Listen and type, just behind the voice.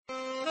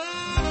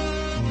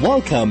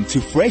Welcome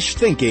to Fresh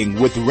Thinking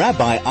with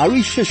Rabbi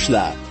Ari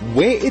Shishler,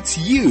 where it's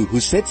you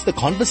who sets the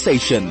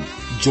conversation.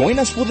 Join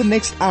us for the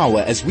next hour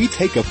as we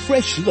take a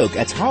fresh look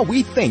at how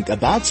we think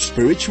about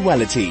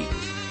spirituality.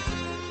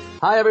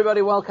 Hi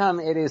everybody, welcome.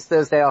 It is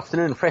Thursday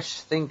afternoon,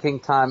 Fresh Thinking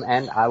time,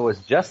 and I was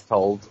just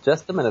told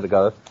just a minute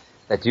ago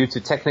that due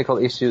to technical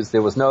issues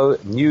there was no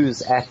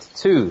news at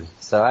 2.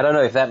 So I don't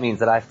know if that means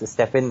that I have to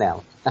step in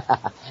now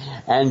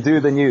and do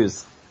the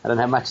news. I don't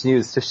have much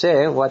news to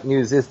share. What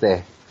news is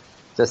there?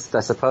 Just, I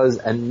suppose,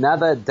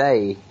 another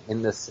day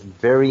in this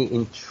very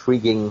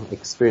intriguing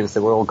experience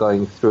that we're all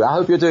going through. I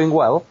hope you're doing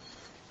well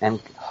and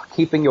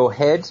keeping your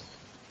head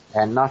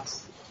and not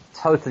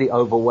totally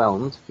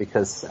overwhelmed,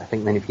 because I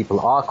think many people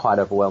are quite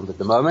overwhelmed at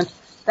the moment.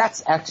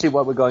 That's actually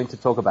what we're going to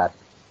talk about.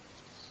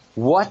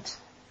 What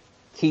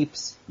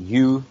keeps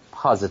you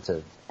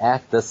positive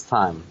at this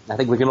time? I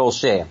think we can all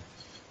share.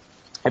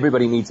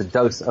 Everybody needs a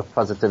dose of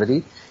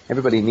positivity.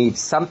 Everybody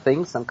needs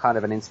something, some kind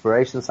of an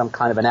inspiration, some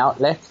kind of an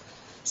outlet,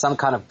 some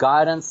kind of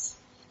guidance.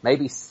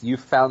 Maybe you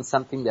found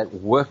something that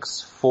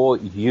works for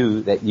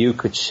you that you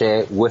could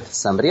share with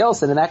somebody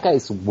else. And in that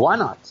case, why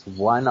not?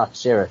 Why not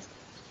share it?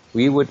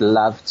 We would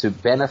love to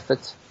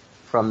benefit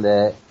from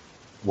the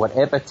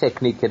whatever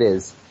technique it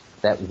is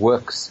that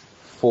works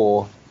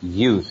for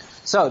you.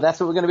 So that's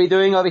what we're going to be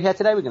doing over here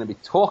today. We're going to be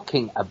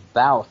talking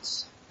about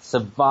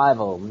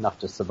survival, not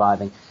just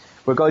surviving.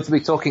 We're going to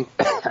be talking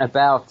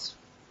about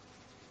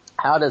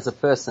how does a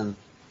person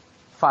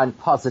find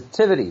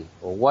positivity,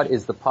 or what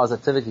is the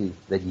positivity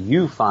that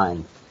you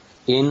find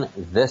in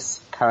this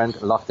current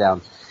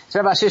lockdown. It's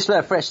Rabbi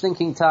Shishler, Fresh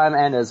Thinking Time,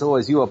 and as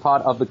always, you are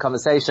part of the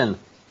conversation.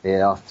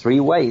 There are 3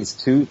 ways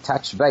to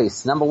touch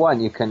base. Number 1,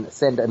 you can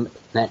send an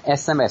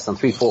SMS on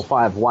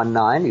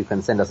 34519. You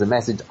can send us a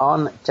message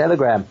on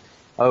Telegram,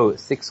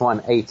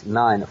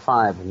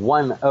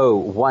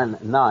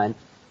 0618951019,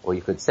 or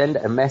you could send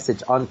a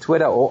message on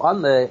Twitter or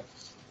on the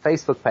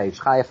Facebook page,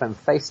 Chai FM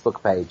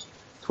Facebook page.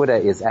 Twitter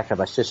is at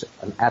Rabbi Shish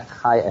and at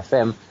Chai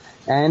FM,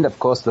 and of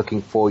course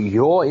looking for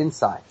your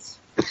insights.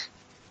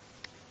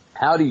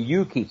 How do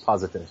you keep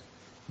positive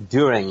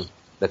during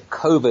the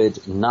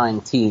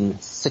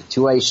COVID-19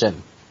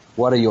 situation?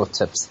 What are your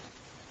tips?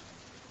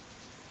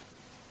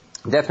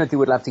 Definitely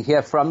would love to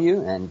hear from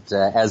you, and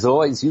as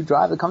always, you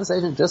drive the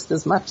conversation just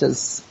as much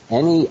as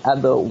any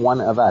other one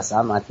of us.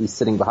 I might be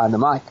sitting behind the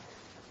mic,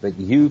 but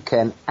you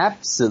can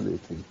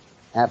absolutely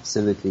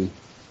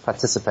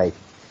participate.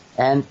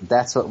 And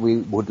that's what we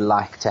would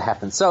like to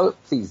happen. So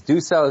please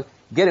do so.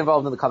 Get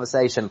involved in the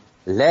conversation.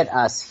 Let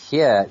us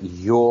hear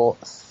your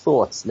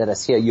thoughts. Let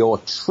us hear your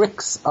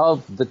tricks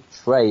of the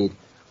trade.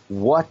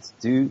 What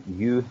do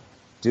you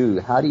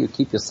do? How do you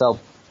keep yourself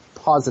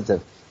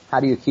positive? How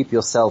do you keep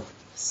yourself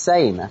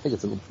sane? I think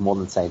it's a little more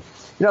than sane.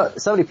 You know,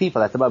 so many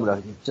people at the moment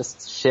are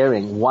just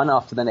sharing one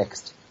after the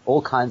next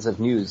all kinds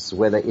of news,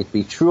 whether it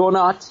be true or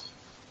not,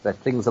 but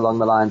things along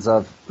the lines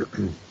of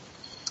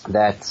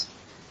that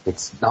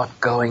it's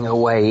not going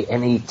away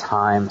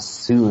anytime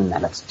soon,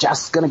 and it's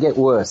just going to get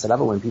worse. I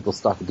love it when people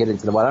start to get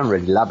into the, well, I don't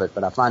really love it,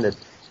 but I find it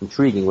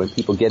intriguing when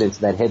people get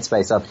into that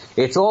headspace of,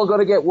 it's all going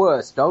to get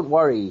worse, don't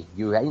worry,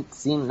 you ain't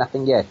seen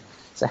nothing yet.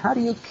 So how do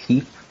you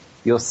keep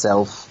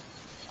yourself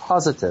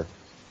positive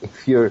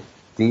if you're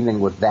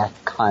dealing with that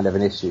kind of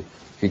an issue,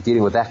 if you're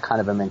dealing with that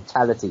kind of a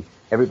mentality,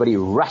 everybody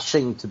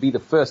rushing to be the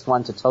first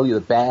one to tell you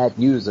the bad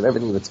news of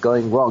everything that's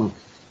going wrong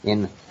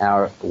in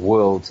our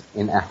world,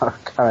 in our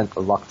current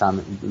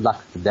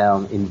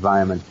lockdown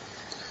environment.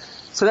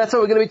 So that's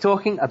what we're going to be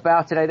talking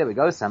about today. There we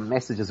go. Some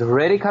messages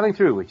already coming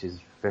through, which is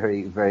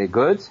very, very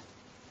good.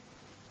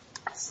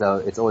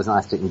 So it's always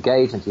nice to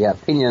engage and to hear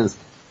opinions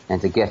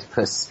and to get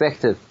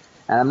perspective.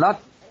 And I'm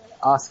not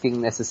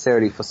asking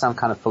necessarily for some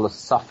kind of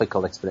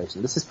philosophical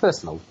explanation. This is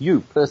personal. You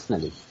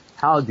personally.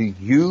 How do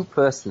you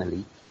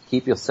personally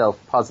keep yourself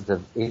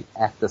positive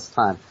at this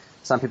time?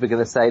 Some people are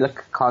going to say,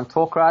 look, can't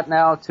talk right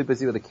now, too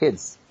busy with the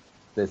kids.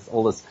 There's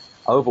all this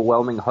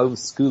overwhelming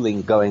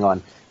homeschooling going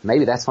on.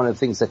 Maybe that's one of the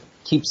things that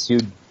keeps you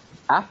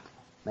up.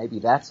 Maybe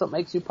that's what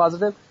makes you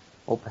positive.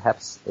 Or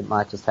perhaps it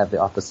might just have the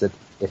opposite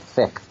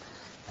effect.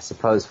 I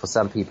suppose for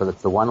some people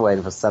it's the one way,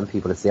 and for some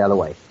people it's the other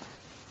way.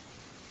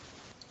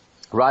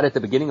 Right at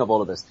the beginning of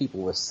all of this,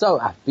 people were so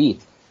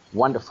upbeat.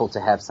 Wonderful to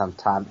have some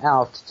time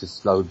out, to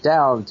slow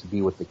down, to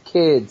be with the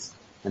kids,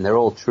 and they're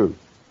all true.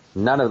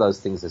 None of those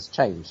things has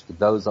changed.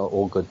 Those are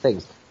all good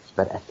things.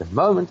 But at the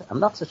moment, I'm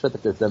not so sure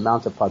that there's the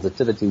amount of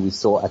positivity we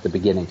saw at the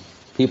beginning.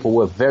 People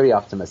were very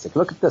optimistic.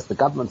 Look at this, the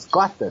government's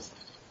got this.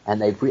 And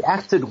they've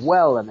reacted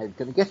well, and they're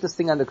going to get this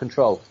thing under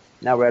control.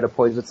 Now we're at a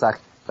point where it's like,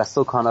 but I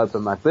still can't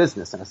open my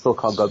business, and I still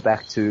can't go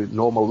back to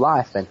normal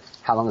life, and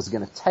how long is it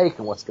going to take,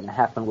 and what's going to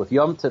happen with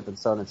Yom Tov, and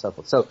so on and so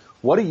forth. So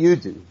what do you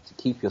do to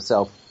keep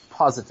yourself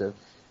positive?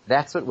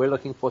 That's what we're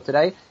looking for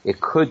today. It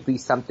could be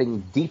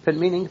something deep and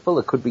meaningful.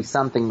 It could be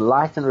something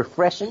light and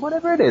refreshing,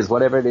 whatever it is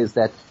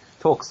that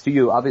talks to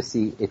you.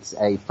 Obviously, it's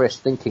a fresh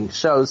thinking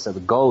show, so the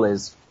goal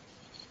is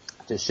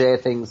to share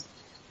things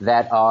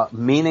that are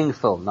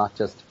meaningful, not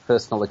just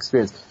personal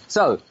experience.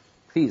 So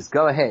Please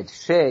go ahead,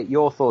 share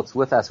your thoughts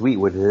with us. We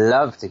would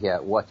love to hear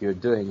what you're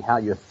doing, how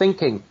you're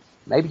thinking.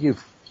 Maybe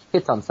you've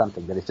hit on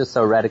something that is just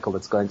so radical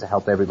it's going to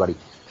help everybody.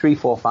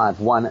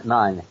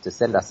 34519 to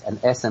send us an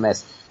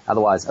SMS.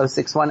 Otherwise,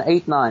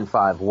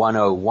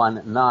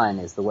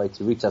 061-895-1019 is the way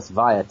to reach us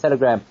via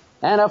Telegram.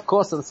 And of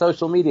course on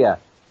social media,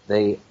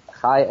 the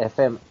Chai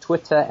FM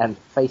Twitter and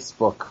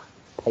Facebook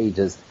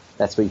pages.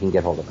 That's where you can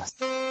get hold of us.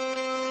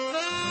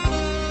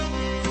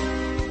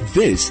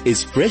 This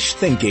is Fresh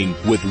Thinking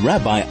with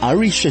Rabbi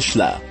Ari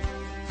Shishler.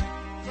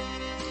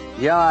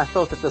 Yeah, I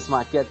thought that this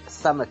might get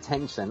some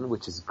attention,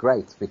 which is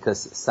great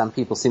because some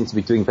people seem to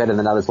be doing better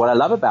than others. What I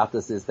love about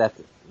this is that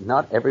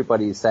not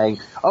everybody is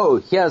saying, oh,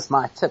 here's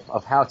my tip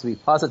of how to be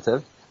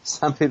positive.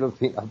 Some people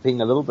are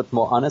being a little bit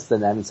more honest than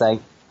that and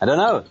saying, I don't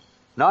know,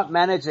 not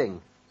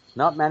managing.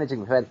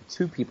 We've had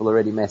 2 people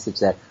already message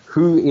that.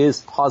 Who is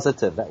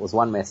positive? That was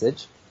one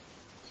message.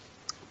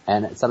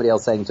 And somebody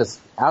else saying just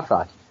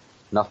outright,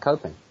 not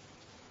coping.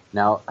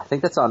 Now, I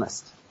think that's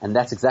honest. And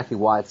that's exactly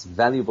why it's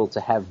valuable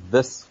to have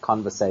this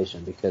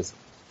conversation, because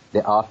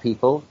there are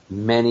people,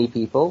 many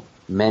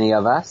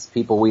of us,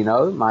 people we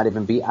know, might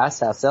even be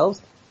us ourselves,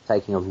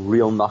 taking a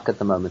real knock at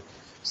the moment.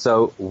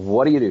 So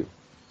what do you do?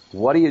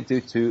 What do you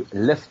do to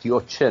lift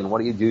your chin?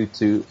 What do you do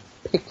to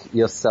pick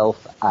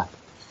yourself up?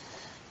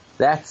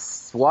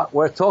 That's what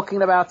we're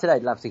talking about today.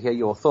 I'd love to hear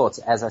your thoughts.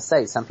 As I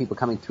say, some people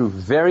coming through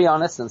very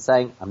honest and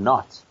saying, I'm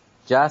not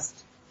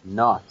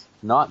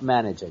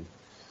managing.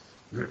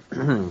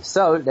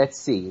 So let's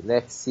see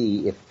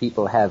if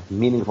people have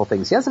meaningful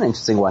things. Here's an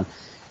interesting one.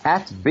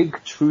 At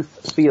Big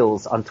Truth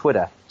Feels on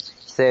Twitter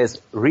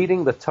says,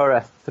 reading the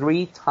Torah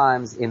 3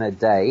 times in a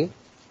day,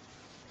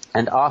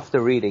 and after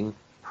reading,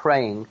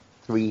 praying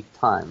 3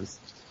 times.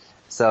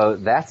 So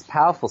that's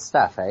powerful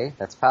stuff, eh?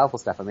 That's powerful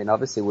stuff. I mean,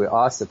 obviously we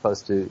are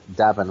supposed to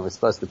daven, we're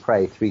supposed to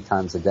pray 3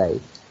 times a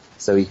day.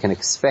 So you can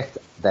expect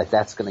that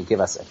that's going to give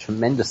us a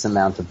tremendous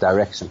amount of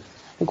direction. I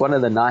think one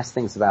of the nice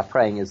things about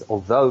praying is,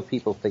 although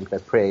people think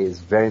that prayer is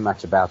very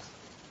much about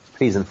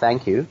please and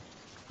thank you,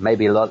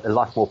 maybe a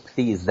lot more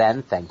please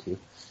than thank you,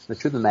 the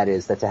truth of the matter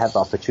is that to have the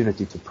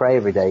opportunity to pray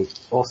every day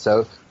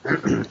also,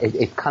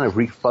 it kind of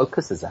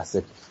refocuses us.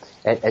 It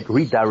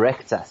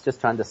redirects us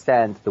just to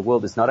understand the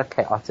world is not a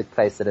chaotic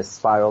place that has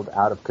spiraled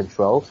out of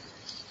control.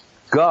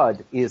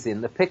 God is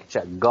in the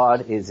picture.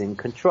 God is in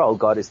control.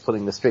 God is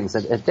pulling the strings.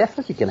 And it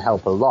definitely can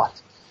help a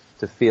lot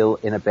to feel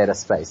in a better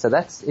space. So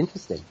that's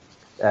interesting.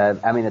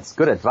 I mean, it's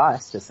good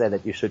advice to say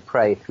that you should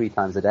pray 3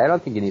 times a day. I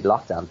don't think you need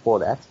lockdown for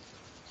that,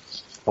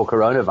 or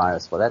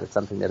coronavirus for that. It's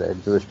something that a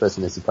Jewish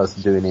person is supposed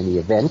to do in any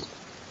event.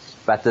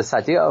 But this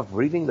idea of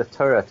reading the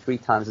Torah 3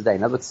 times a day,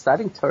 in other words,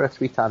 studying Torah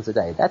 3 times a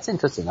day, that's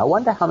interesting. I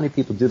wonder how many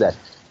people do that.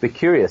 Be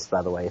curious,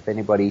 by the way, if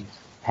anybody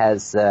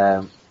has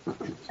that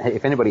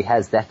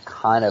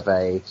kind of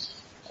a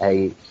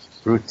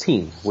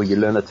routine where you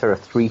learn the Torah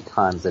 3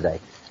 times a day.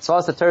 As far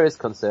as the Torah is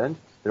concerned,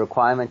 the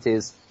requirement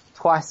is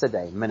twice a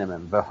day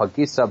minimum. You have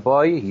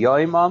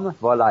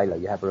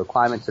a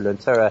requirement to learn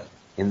Torah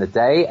in the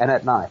day and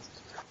at night.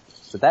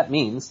 So that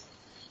means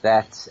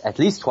that at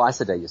least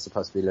twice a day you're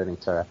supposed to be learning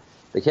Torah.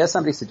 But here's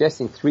somebody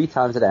suggesting 3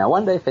 times a day. I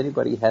wonder if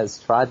anybody has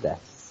tried that.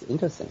 It's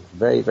interesting.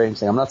 Very, very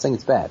interesting. I'm not saying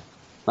it's bad.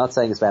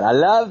 I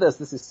love this.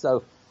 This is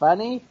so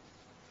funny.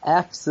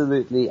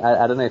 Absolutely.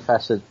 I don't know if I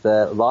should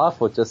laugh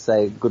or just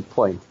say good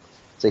point.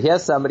 So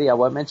here's somebody, I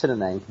won't mention a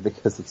name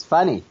because it's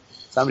funny.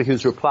 Somebody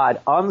who's replied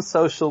on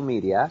social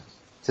media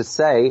to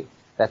say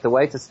that the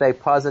way to stay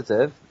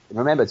positive,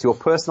 remember, it's your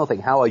personal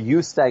thing. How are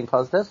you staying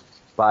positive?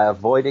 By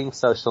avoiding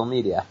social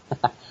media.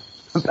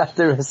 But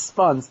the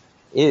response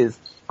is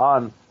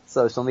on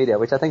social media,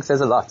 which I think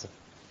says a lot.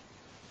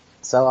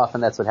 So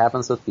often that's what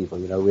happens with people.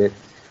 You know,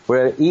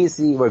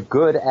 we're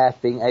good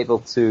at being able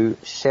to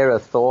share a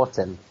thought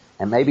and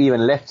maybe even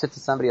lecture to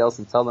somebody else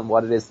and tell them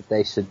what it is that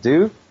they should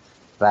do.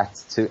 But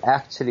to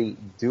actually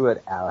do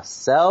it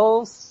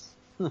ourselves,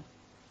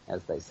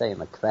 as they say in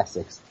the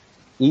classics,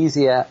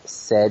 easier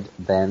said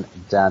than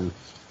done.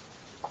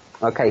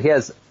 Okay,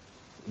 here's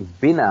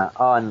Bina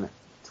on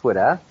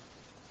Twitter,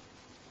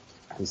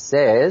 who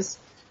says,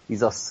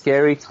 these are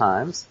scary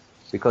times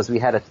because we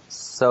had it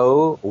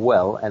so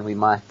well and we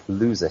might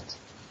lose it.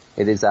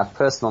 It is our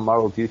personal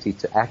moral duty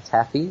to act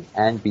happy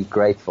and be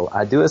grateful.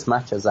 I do as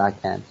much as I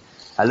can.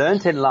 I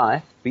learned in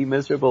life, be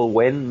miserable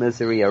when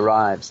misery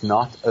arrives,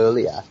 not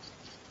earlier.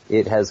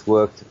 It has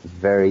worked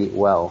very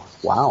well.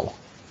 Wow.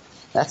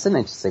 That's an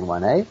interesting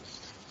one, eh?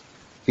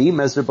 Be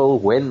miserable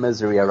when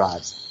misery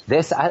arrives.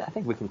 I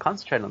think we can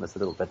concentrate on this a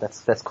little bit.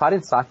 That's quite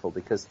insightful,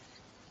 because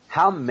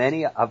how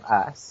many of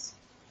us,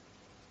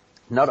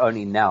 not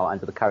only now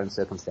under the current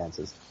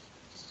circumstances,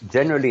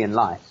 generally in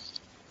life,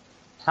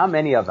 how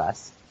many of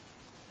us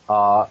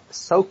are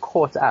so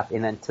caught up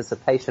in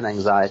anticipation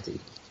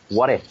anxiety?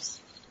 What ifs?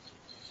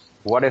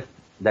 What if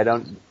they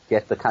don't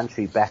get the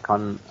country back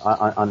on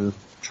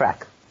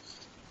track?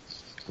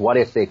 What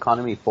if the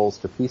economy falls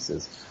to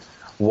pieces?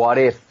 What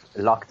if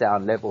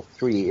lockdown level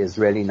 3 is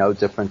really no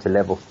different to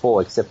level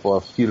 4 except for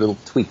a few little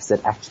tweaks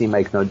that actually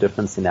make no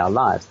difference in our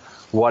lives?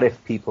 What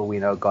if people we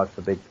know, God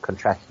forbid,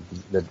 contracted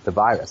the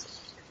virus?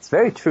 It's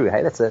very true.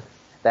 Hey,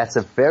 that's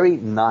a very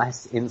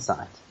nice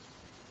insight.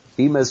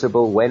 Be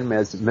miserable when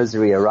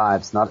misery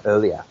arrives, not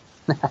earlier.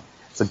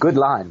 It's a good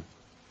line.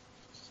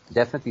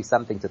 Definitely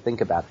something to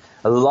think about.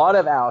 A lot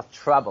of our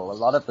trouble, a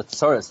lot of the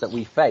tsuras that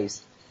we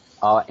face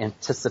are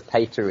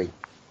anticipatory.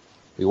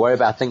 We worry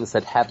about things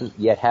that haven't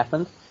yet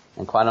happened,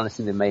 and quite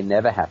honestly, they may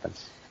never happen.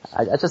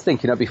 I just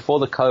think, before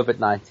the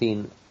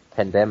COVID-19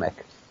 pandemic,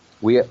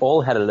 we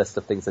all had a list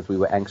of things that we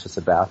were anxious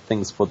about,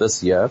 things for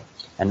this year,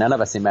 and none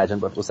of us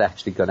imagined what was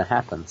actually going to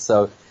happen.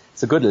 So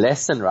it's a good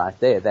lesson right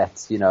there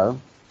that,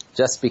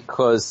 just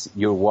because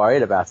you're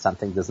worried about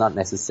something does not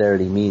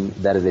necessarily mean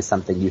that it is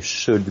something you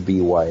should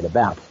be worried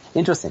about.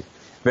 Interesting.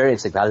 Very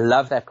interesting. I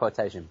love that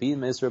quotation. Be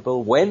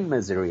miserable when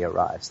misery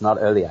arrives, not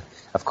earlier.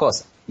 Of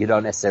course, you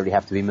don't necessarily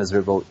have to be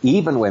miserable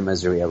even when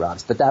misery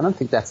arrives, but I don't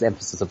think that's the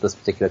emphasis of this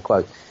particular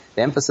quote.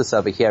 The emphasis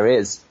over here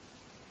is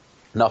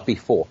not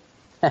before.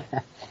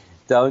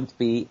 Don't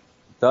be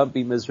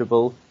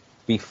miserable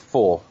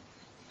before.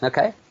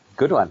 Okay?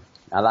 Good one.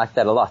 I like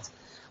that a lot.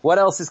 What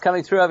else is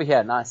coming through over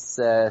here? Nice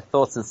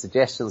thoughts and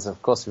suggestions.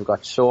 Of course, we've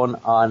got Sean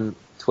on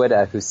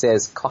Twitter who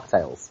says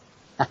cocktails.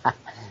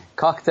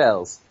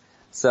 Cocktails.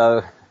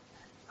 So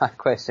my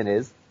question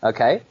is,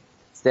 okay,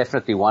 it's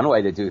definitely one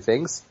way to do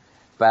things,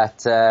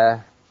 but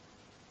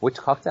which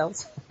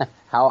cocktails?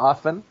 How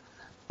often?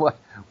 What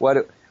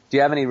do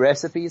you have any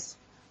recipes?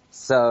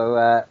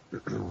 So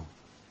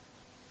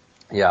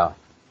yeah,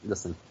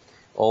 listen,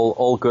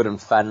 all good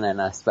and fun, and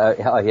I suppose,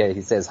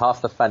 he says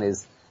half the fun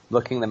is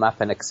looking them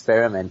up and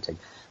experimenting.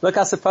 Look,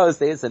 I suppose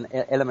there's an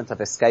element of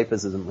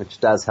escapism which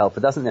does help.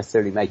 It doesn't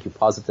necessarily make you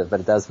positive, but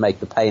it does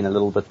make the pain a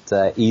little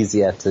bit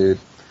easier to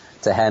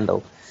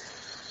handle.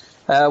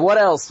 What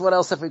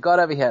else have we got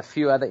over here? A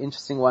few other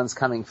interesting ones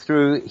coming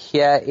through.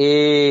 Here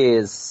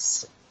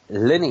is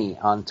Linny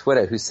on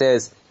Twitter who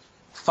says,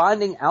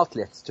 finding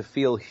outlets to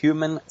feel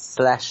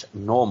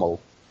human/normal.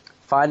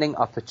 Finding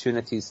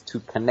opportunities to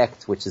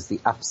connect, which is the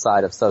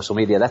upside of social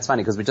media. That's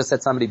funny because we just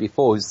had somebody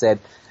before who said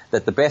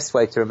that the best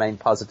way to remain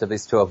positive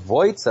is to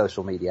avoid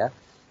social media.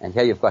 And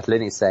here you've got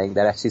Linny saying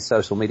that actually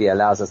social media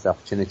allows us the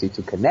opportunity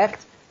to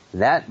connect.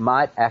 That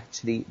might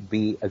actually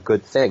be a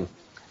good thing.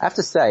 I have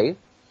to say,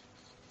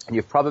 and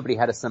you've probably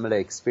had a similar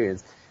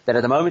experience, that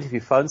at the moment if you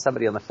phone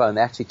somebody on the phone,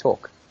 they actually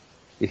talk.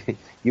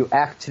 You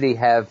actually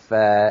have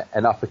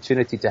an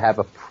opportunity to have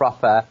a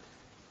proper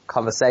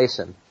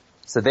conversation.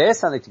 So there's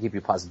something to keep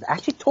you positive.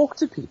 Actually talk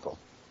to people.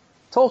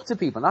 Talk to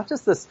people, not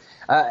just this,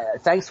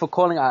 thanks for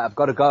calling, I've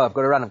got to go, I've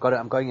got to run,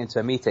 I'm going into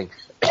a meeting,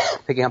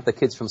 picking up the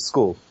kids from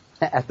school.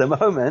 At the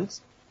moment,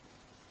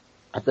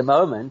 we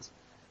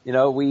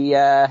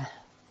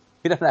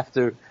don't have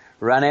to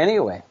run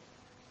anywhere.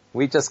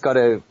 We just got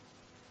to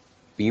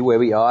be where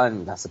we are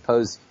and I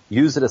suppose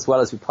use it as well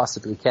as we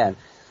possibly can.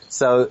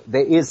 So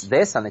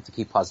there's something to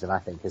keep positive, I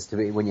think, is to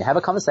be, when you have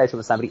a conversation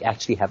with somebody,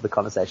 actually have the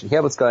conversation.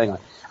 Hear what's going on.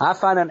 I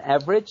find on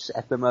average,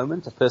 at the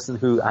moment, a person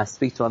who I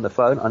speak to on the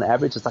phone, on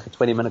average, it's like a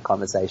 20-minute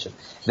conversation.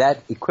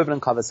 That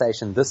equivalent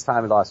conversation this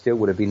time last year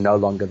would have been no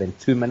longer than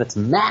 2 minutes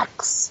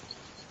max.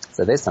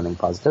 So there's something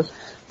positive.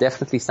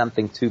 Definitely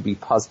something to be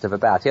positive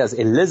about. Here's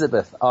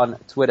Elizabeth on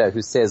Twitter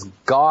who says,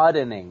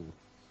 gardening.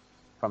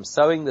 From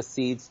sowing the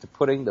seeds to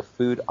putting the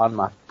food on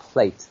my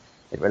plate.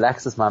 It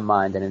relaxes my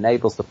mind and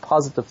enables the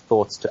positive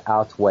thoughts to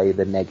outweigh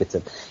the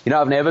negative.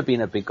 I've never been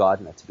a big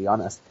gardener, to be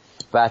honest,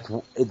 but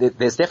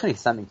there's definitely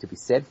something to be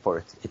said for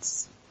it.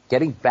 It's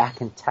getting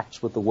back in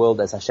touch with the world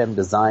as Hashem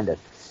designed it.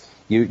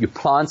 You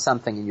plant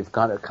something and you've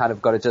got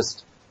to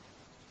just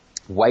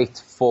wait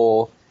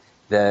for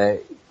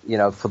the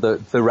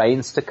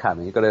rains to come.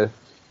 And you've got to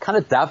kind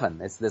of daven.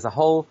 There's a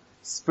whole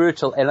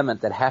spiritual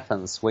element that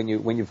happens when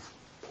you've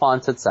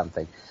planted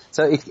something.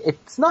 So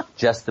it's not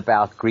just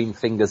about green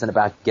fingers and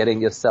about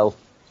getting yourself,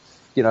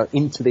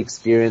 into the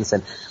experience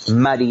and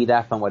muddied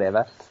up and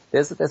whatever.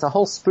 There's a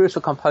whole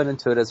spiritual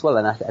component to it as well.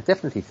 And I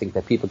definitely think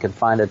that people can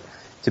find it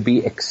to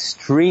be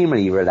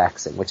extremely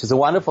relaxing, which is a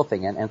wonderful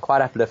thing and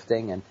quite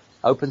uplifting and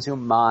opens your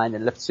mind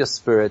and lifts your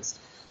spirits.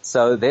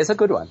 So there's a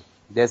good one.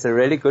 There's a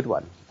really good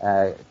one,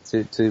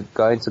 to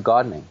go into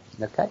gardening.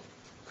 Okay?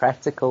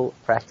 Practical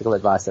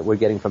advice that we're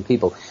getting from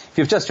people. If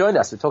you've just joined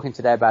us, we're talking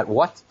today about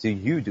what do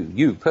you do?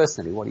 You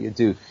personally, what do you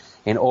do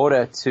in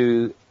order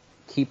to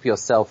keep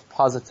yourself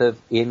positive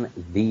in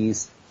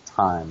these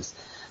times?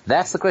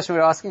 That's the question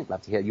we're asking. I'd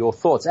love to hear your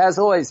thoughts. As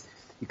always,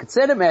 you can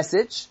send a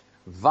message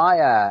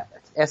via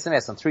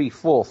SMS on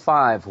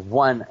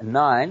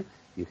 34519.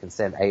 You can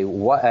send not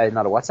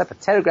a WhatsApp, a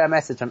Telegram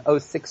message on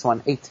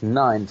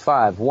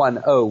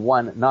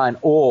 0618951019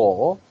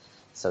 or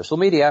social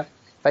media.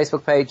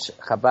 Facebook page,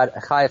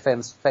 Chai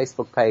FM's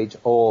Facebook page,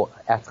 or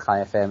at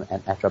Chai FM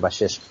and at Rabbi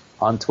Shish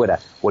on Twitter.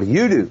 What do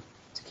you do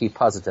to keep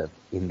positive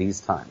in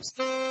these times?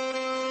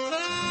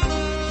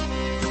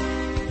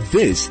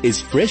 This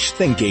is Fresh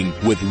Thinking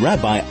with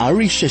Rabbi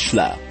Ari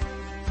Shishler.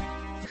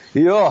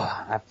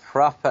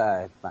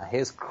 My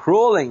hair's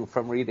crawling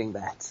from reading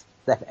that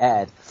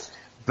ad.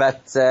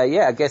 But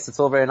I guess it's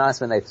all very nice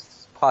when they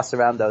pass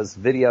around those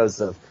videos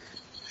of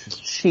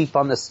sheep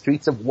on the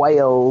streets of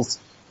Wales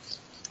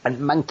and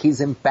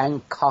monkeys in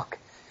Bangkok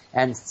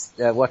and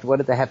what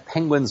did they have?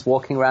 Penguins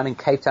walking around in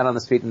Cape Town on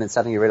the street, and then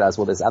suddenly you realize,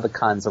 well, there's other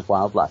kinds of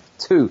wildlife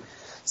too.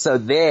 So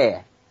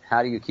there,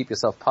 how do you keep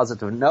yourself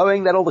positive,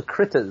 knowing that all the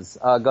critters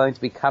are going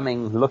to be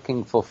coming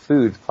looking for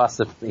food,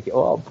 possibly?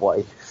 Oh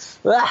boy.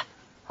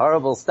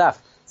 Horrible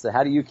stuff. So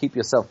how do you keep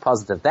yourself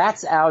positive?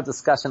 That's our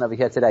discussion over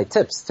here today.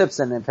 Tips,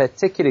 and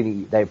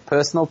particularly they're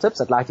personal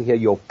tips. I'd like to hear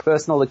your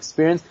personal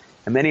experience.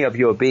 And many of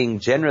you are being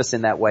generous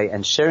in that way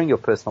and sharing your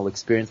personal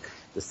experience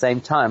at the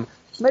same time.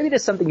 Maybe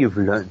there's something you've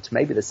learned.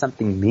 Maybe there's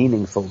something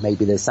meaningful.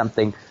 Maybe there's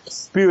something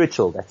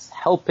spiritual that's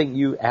helping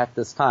you at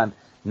this time.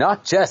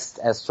 Not just,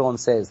 as Sean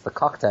says, the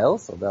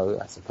cocktails, although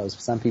I suppose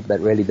for some people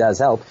that really does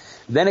help.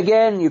 Then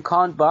again, you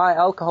can't buy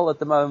alcohol at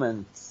the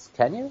moment.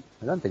 Can you?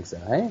 I don't think so,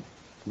 eh? Can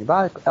you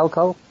buy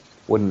alcohol?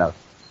 Wouldn't know.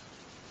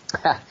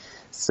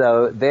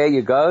 So there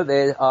you go.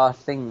 There are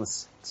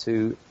things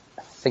to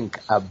think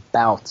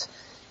about.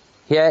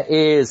 Here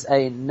is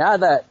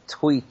another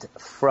tweet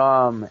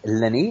from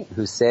Lenny,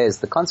 who says,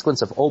 the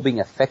consequence of all being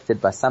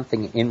affected by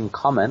something in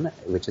common,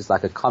 which is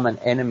like a common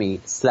enemy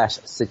 /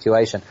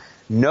 situation.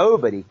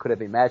 Nobody could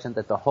have imagined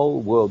that the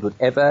whole world would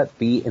ever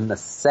be in the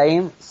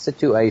same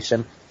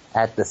situation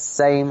at the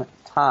same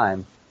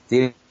time,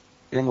 dealing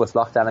with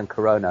lockdown and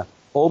corona,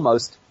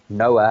 almost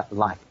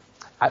Noah-like.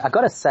 I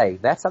gotta say,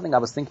 that's something I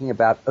was thinking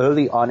about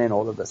early on in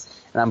all of this.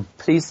 And I'm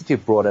pleased that you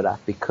brought it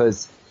up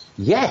because,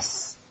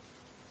 yes,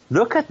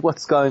 look at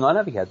what's going on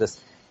over here.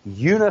 This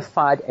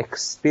unified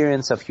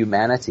experience of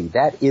humanity.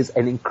 That is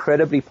an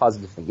incredibly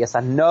positive thing. Yes,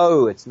 I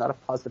know it's not a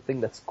positive thing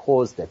that's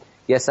caused it.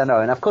 Yes, I know.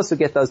 And of course we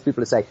get those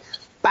people who say,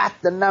 but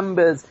the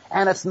numbers,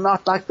 and it's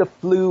not like the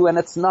flu, and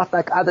it's not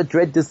like other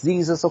dread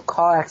diseases or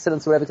car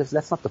accidents or whatever.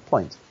 That's not the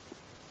point.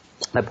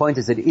 The point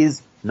is it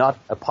is not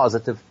a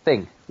positive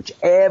thing.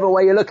 Whichever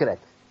way you look at it.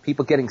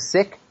 People getting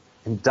sick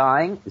and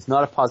dying is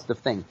not a positive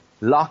thing.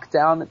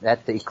 Lockdown,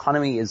 that the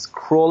economy is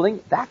crawling,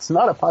 that's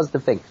not a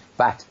positive thing.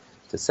 But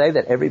to say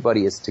that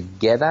everybody is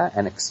together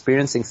and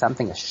experiencing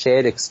something, a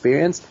shared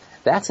experience,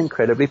 that's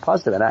incredibly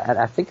positive. And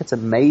I think it's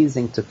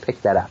amazing to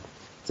pick that up.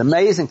 It's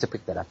amazing to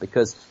pick that up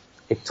because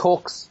it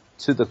talks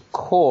to the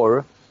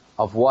core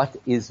of what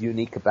is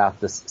unique about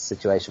this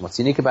situation. What's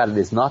unique about it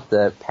is not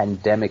the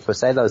pandemic per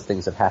se. Those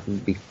things have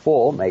happened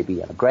before,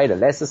 maybe on a greater,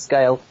 lesser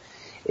scale.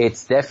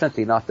 It's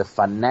definitely not the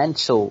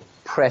financial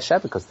pressure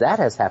because that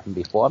has happened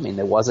before. I mean,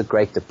 there was a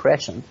Great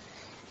Depression.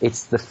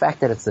 It's the fact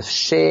that it's a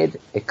shared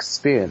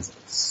experience.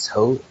 It's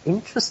so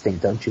interesting,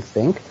 don't you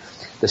think?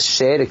 The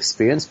shared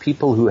experience,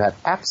 people who have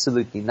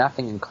absolutely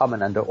nothing in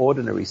common under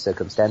ordinary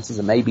circumstances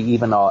and maybe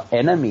even are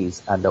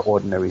enemies under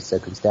ordinary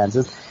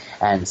circumstances.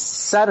 And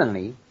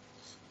suddenly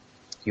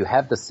you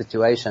have the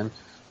situation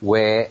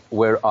where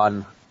we're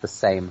on the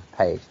same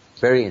page.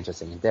 Very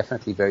interesting and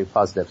definitely very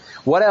positive.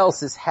 What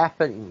else is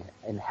happening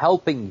in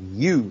helping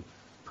you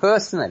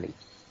personally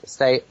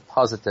stay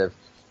positive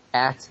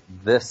at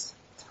this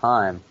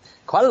time?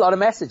 Quite a lot of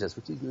messages,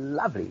 which is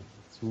lovely.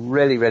 It's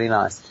really, really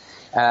nice.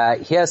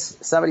 Here's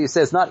somebody who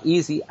says, not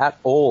easy at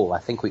all. I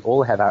think we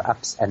all have our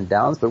ups and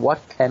downs, but what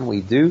can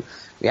we do?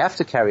 We have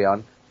to carry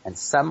on, and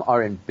some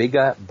are in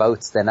bigger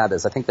boats than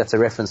others. I think that's a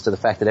reference to the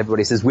fact that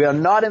everybody says, we are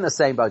not in the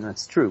same boat, and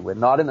it's true. We're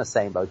not in the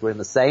same boat. We're in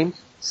the same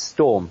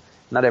storm.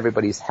 Not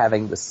everybody's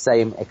having the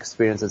same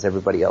experience as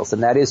everybody else,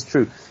 and that is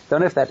true.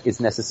 Don't know if that is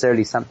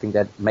necessarily something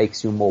that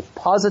makes you more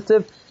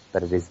positive,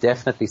 but it is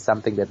definitely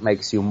something that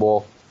makes you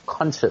more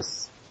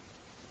conscious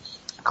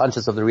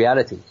of the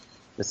reality.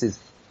 This is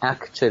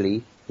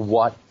actually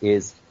what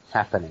is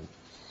happening.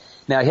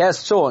 Now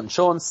here's Sean.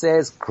 Sean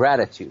says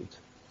gratitude.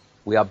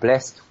 We are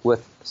blessed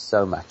with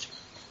so much.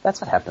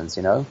 That's what happens,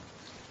 you know.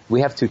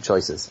 We have two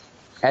choices.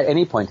 At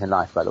any point in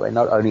life, by the way,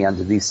 not only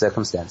under these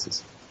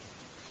circumstances.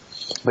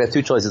 We have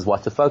two choices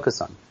what to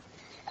focus on.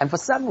 And for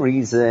some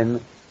reason,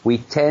 we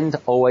tend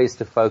always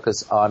to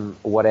focus on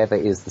whatever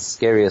is the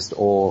scariest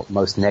or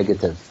most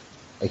negative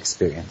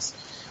experience.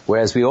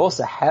 Whereas we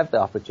also have the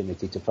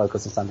opportunity to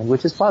focus on something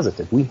which is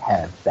positive. We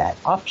have that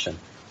option.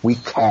 We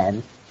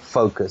can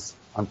focus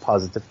on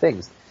positive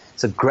things.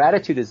 So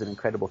gratitude is an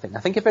incredible thing.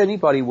 I think if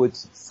anybody would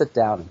sit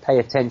down and pay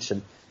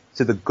attention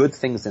to the good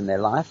things in their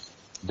life,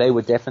 they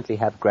would definitely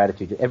have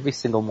gratitude. Every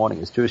single morning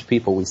as Jewish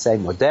people, we say,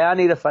 Modeh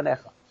ani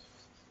lefanecha.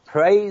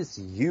 Praise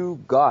you,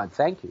 God.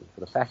 Thank you for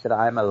the fact that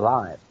I am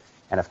alive.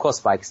 And of course,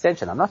 by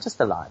extension, I'm not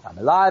just alive. I'm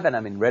alive and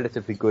I'm in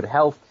relatively good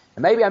health.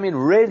 And maybe I'm in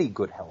really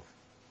good health.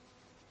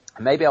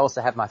 And maybe I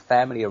also have my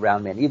family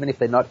around me. And even if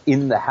they're not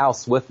in the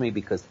house with me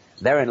because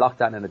they're in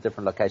lockdown in a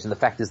different location, the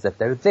fact is that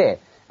they're there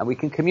and we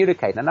can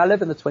communicate. And I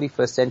live in the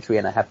 21st century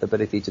and I have the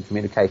ability to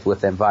communicate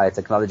with them via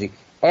technology,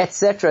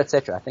 etc.,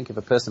 etc. I think if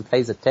a person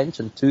pays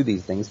attention to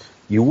these things,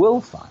 you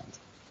will find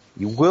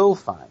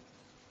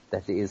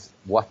that there is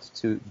what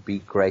to be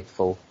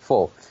grateful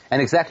for.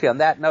 And exactly on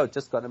that note,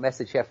 just got a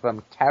message here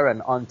from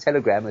Karen on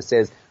Telegram who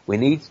says, we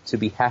need to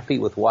be happy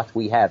with what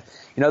we have.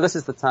 You know, this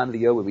is the time of the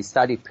year where we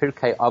study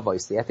Pirkei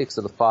Avos, the ethics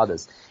of the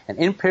fathers. And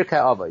in Pirkei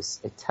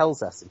Avos, it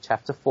tells us in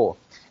chapter 4,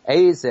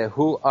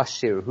 Ezehu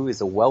Ashir, who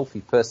is a wealthy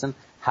person,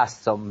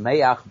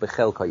 hasomeach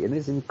bechelko. It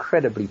is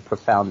incredibly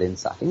profound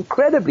insight.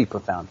 Incredibly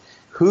profound.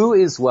 Who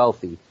is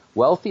wealthy?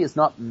 Wealthy is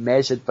not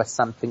measured by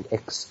something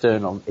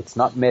external. It's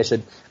not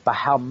measured by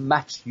how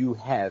much you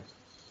have.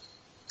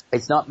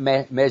 It's not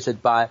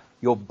measured by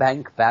your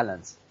bank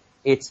balance.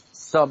 It's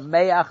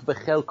someach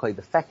bechelko,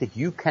 the fact that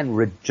you can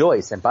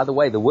rejoice. And by the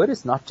way, the word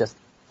is not just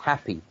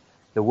happy.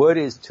 The word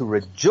is to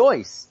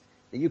rejoice,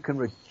 that you can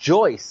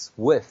rejoice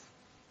with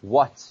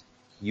what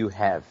you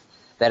have.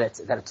 That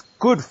it's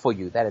good for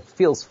you, that it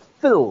feels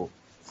full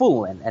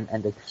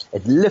and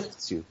it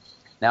lifts you.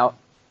 Now,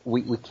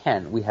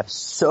 we have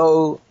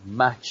so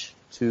much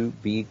to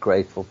be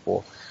grateful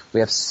for. We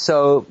have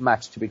so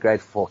much to be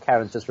grateful for.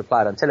 Karen just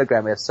replied on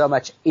Telegram, we have so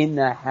much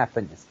inner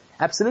happiness.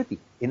 Absolutely,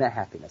 inner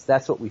happiness.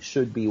 That's what we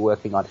should be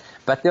working on.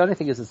 But the only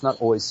thing is it's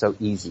not always so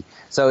easy.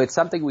 So it's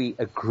something we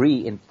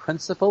agree in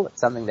principle.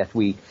 It's something that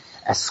we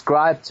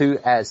ascribe to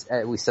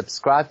we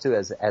subscribe to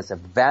as a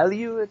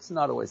value. It's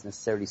not always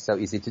necessarily so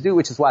easy to do,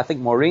 which is why I think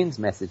Maureen's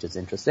message is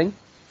interesting.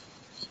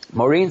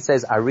 Maureen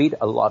says, I read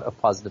a lot of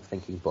positive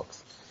thinking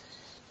books.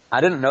 I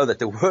didn't know that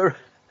there were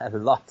a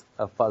lot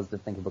of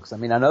positive thinking books. I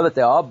mean, I know that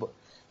there are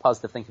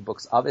positive thinking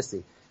books,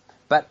 obviously.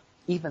 But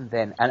even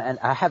then, and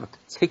I have a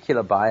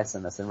particular bias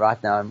in this, and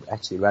right now I'm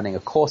actually running a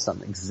course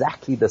on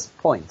exactly this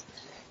point,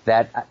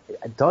 that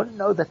I don't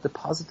know that the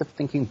positive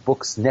thinking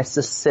books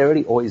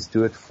necessarily always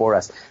do it for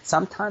us.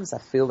 Sometimes I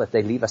feel that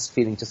they leave us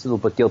feeling just a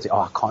little bit guilty.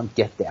 Oh, I can't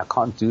get there. I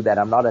can't do that.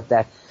 I'm not at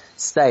that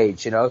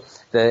stage.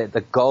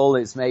 The goal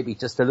is maybe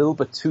just a little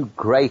bit too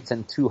great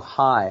and too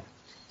high.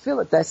 I feel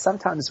that there's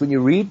sometimes when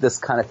you read this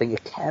kind of thing,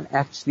 it can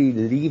actually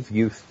leave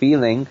you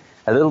feeling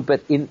a little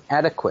bit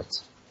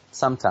inadequate.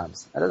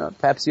 Sometimes. I don't know,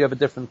 perhaps you have a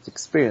different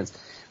experience.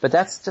 But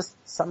that's just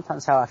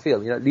sometimes how I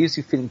feel. It leaves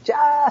you feeling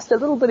just a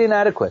little bit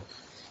inadequate.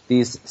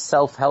 These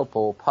self-help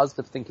or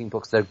positive thinking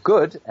books, they're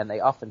good and they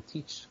often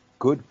teach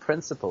good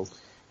principles.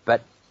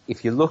 But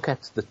if you look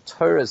at the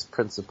Torah's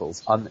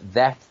principles on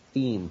that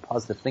theme,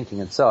 positive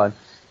thinking and so on,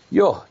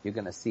 you're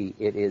going to see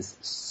it is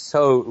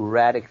so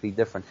radically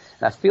different.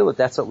 And I feel that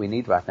that's what we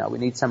need right now. We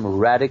need some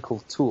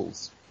radical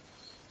tools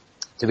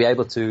to be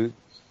able to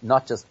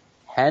not just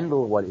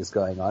handle what is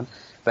going on,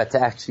 but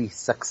to actually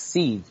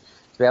succeed,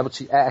 to be able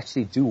to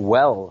actually do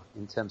well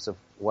in terms of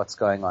what's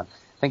going on.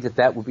 I think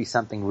that would be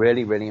something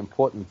really, really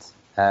important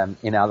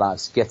in our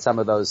lives, to get some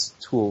of those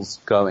tools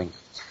going.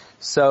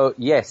 So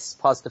yes,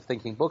 positive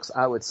thinking books.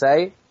 I would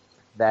say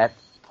that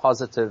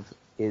positive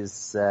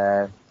is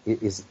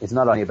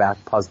not only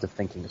about positive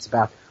thinking, it's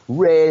about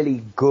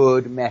really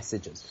good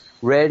messages,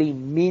 really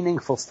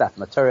meaningful stuff.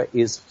 And the Torah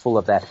is full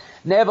of that.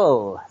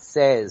 Neville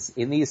says,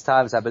 in these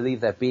times, I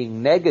believe that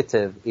being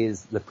negative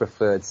is the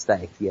preferred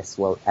state. Yes,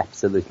 well,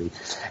 absolutely.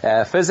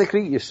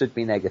 Physically, you should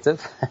be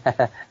negative.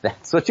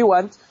 That's what you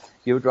want.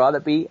 You would rather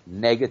be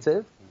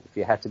negative. If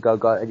you had to go,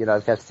 if you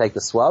had to take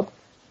the swab.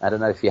 I don't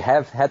know if you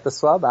have had the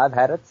swab. I've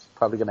had it.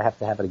 Probably going to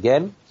have it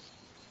again.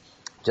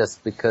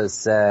 Just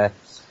because, there's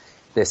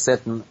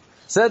certain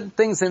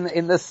things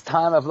in this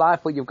time of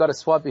life where you've got to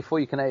swab before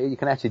you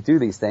can actually do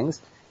these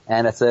things.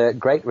 And it's a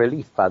great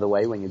relief, by the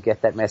way, when you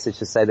get that message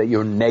to say that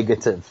you're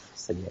negative.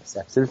 So yes,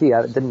 absolutely.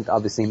 I didn't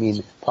obviously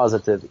mean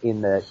positive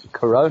in the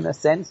corona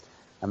sense.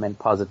 I meant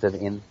positive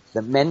in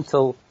the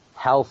mental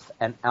health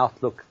and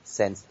outlook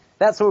sense.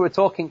 That's what we're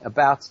talking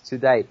about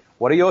today.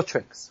 What are your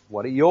tricks?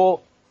 What are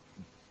your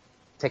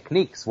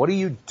techniques? What do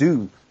you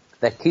do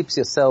that keeps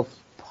yourself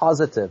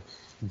positive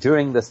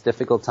during this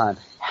difficult time?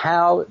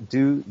 How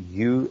do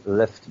you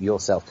lift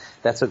yourself?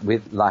 That's what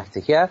we'd like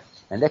to hear.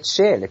 And let's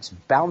share. Let's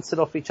bounce it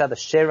off each other.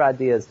 Share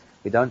ideas.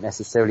 We don't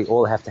necessarily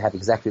all have to have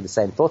exactly the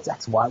same thoughts.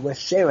 That's why we're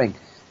sharing.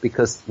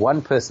 Because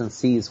one person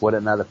sees what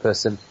another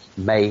person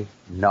may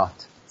not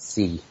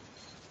see.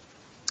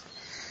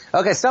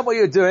 Okay, stop what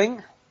you're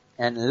doing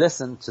and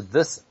listen to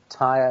this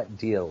tire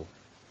deal.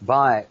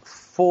 Buy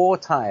 4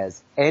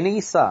 tires,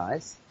 any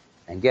size,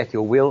 and get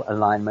your wheel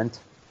alignment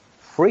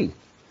free.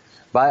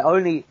 Buy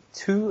only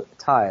 2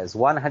 tires,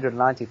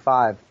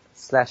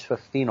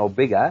 195/15 or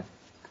bigger,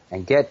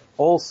 and get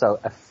also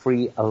a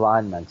free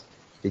alignment.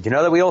 Did you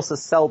know that we also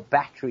sell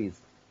batteries?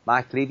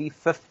 Mike Levy,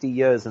 50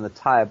 years in the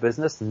tire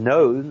business,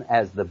 known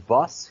as the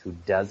boss who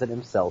does it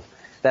himself.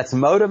 That's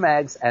Motor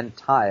Mags and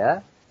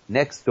Tire,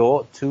 next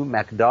door to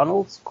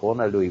McDonald's,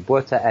 corner Louis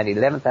Vuitton and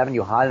 11th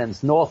Avenue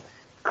Highlands North.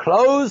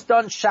 Closed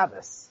on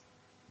Shabbos,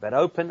 but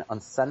open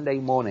on Sunday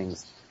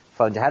mornings.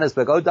 Phone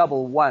Johannesburg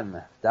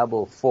 011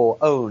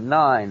 440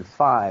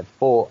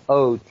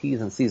 9540.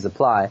 T's and C's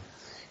apply.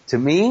 To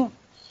me,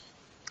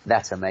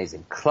 that's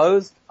amazing.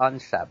 Closed on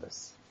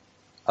Shabbos,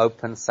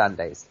 open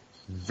Sundays.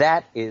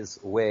 That is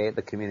where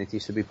the community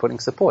should be putting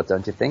support,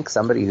 don't you think?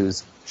 Somebody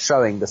who's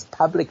showing this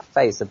public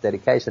face of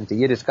dedication to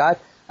Yiddishkeit,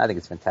 I think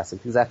it's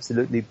fantastic. It's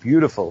absolutely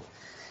beautiful.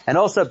 And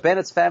also,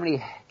 Bennett's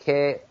Family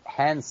Care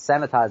hand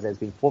sanitizer has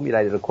been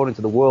formulated according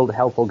to the World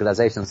Health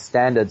Organization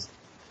standards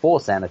for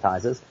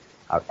sanitizers.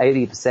 Our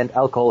 80%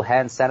 alcohol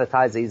hand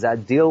sanitizer is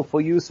ideal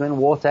for use when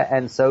water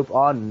and soap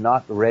are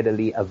not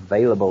readily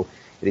available.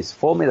 It is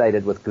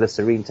formulated with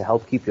glycerine to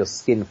help keep your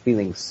skin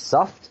feeling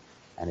soft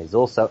and is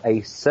also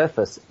a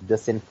surface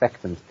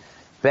disinfectant.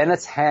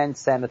 Bennett's hand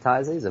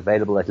sanitizer is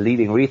available at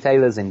leading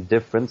retailers in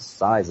different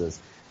sizes.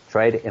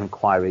 Trade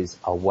inquiries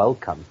are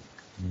welcome.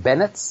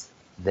 Bennett's,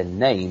 the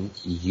name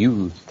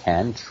you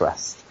can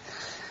trust.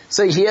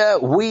 So here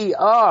we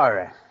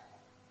are.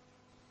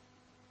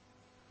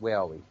 Where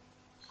are we?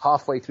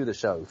 Halfway through the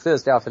show.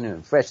 Thursday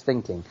afternoon. Fresh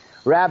thinking.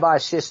 Rabbi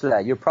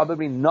Shishler, you're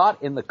probably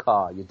not in the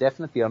car. You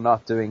definitely are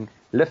not doing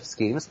lift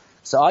schemes.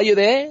 So are you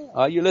there?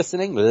 Are you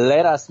listening?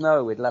 Let us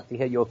know. We'd love to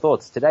hear your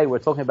thoughts. Today we're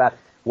talking about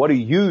what do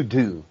you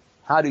do?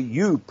 How do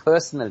you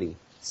personally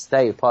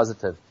stay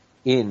positive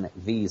in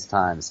these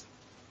times?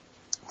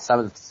 Some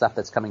of the stuff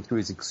that's coming through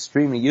is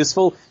extremely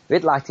useful.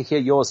 We'd like to hear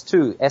yours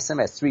too.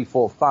 SMS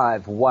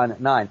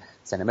 34519.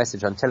 Send a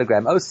message on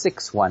Telegram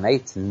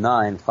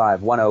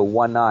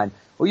 0618951019.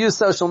 Or use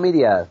social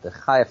media, the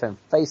Chai FM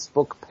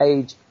Facebook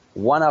page,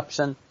 one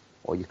option.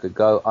 Or you could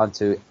go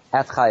onto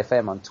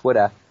 @ChaiFM on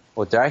Twitter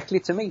or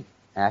directly to me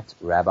at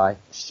Rabbi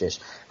Shish.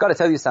 Got to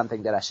tell you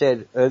something that I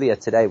shared earlier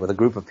today with a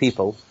group of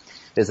people.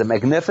 There's a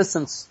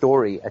magnificent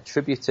story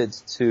attributed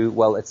to,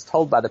 well, it's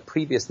told by the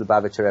previous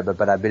Lubavitcher Rebbe,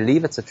 but I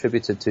believe it's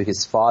attributed to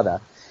his father,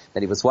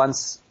 that he was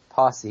once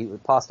he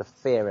passed a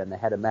fair and they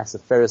had a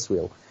massive Ferris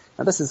wheel.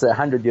 Now this is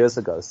 100 years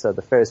ago, so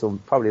the Ferris wheel,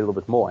 probably a little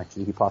bit more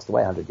actually, he passed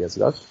away 100 years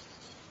ago.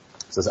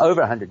 So it's over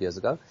 100 years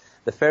ago.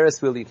 The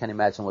Ferris wheel, you can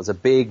imagine, was a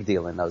big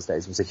deal in those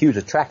days. It was a huge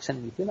attraction,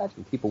 and you can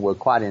imagine people were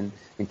quite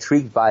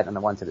intrigued by it and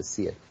they wanted to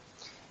see it.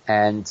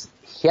 And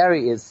here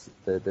he is,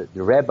 the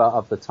Rebbe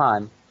of the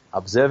time,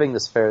 observing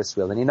this Ferris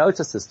wheel, and he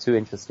notices two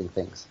interesting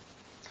things.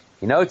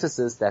 He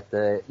notices that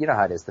you know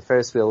how it is, the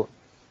Ferris wheel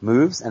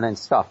moves and then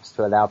stops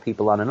to allow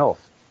people on and off.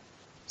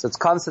 So it's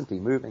constantly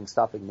moving,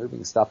 stopping. I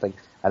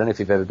don't know if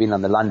you've ever been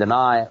on the London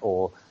Eye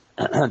or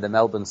the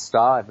Melbourne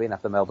Star. I've been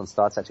up the Melbourne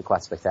Star. It's actually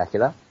quite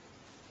spectacular.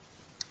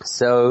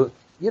 So,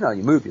 you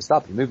move, you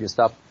stop. And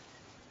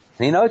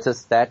he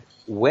noticed that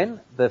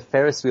when the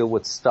Ferris wheel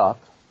would stop,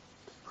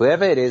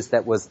 whoever it is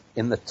that was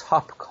in the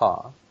top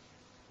car,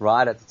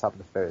 right at the top of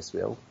the Ferris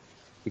wheel,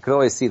 you could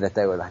always see that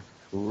they were like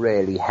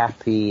really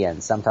happy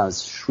and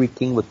sometimes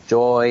shrieking with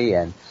joy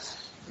and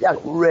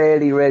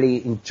really,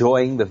 really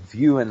enjoying the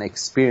view and the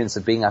experience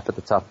of being up at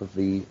the top of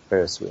the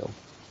Ferris wheel.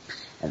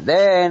 And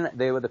then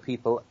there were the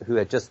people who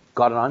had just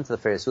gotten onto the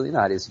Ferris wheel. You know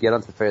how it is, you get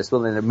onto the Ferris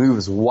wheel and it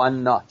moves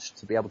one notch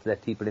to be able to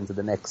let people into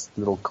the next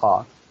little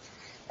car.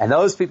 And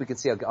those people can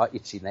see are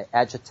itchy and they're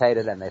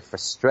agitated and they're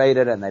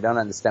frustrated and they don't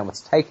understand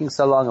what's taking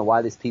so long and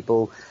why these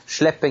people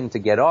schlepping to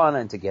get on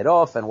and to get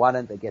off and why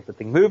don't they get the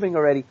thing moving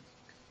already.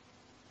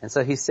 And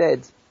so he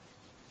said,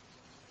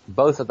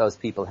 both of those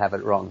people have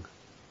it wrong.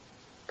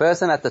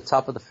 Person at the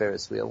top of the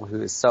Ferris wheel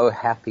who is so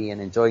happy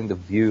and enjoying the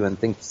view and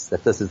thinks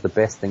that this is the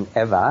best thing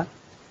ever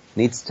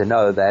needs to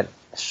know that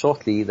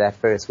shortly that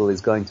Ferris wheel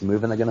is going to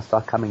move and they're going to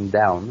start coming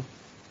down.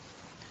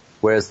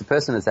 Whereas the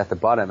person is at the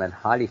bottom and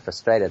highly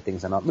frustrated,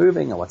 things are not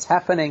moving and what's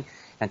happening,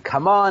 and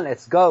come on,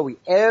 let's go, we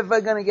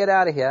ever going to get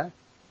out of here?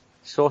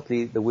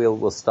 Shortly the wheel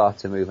will start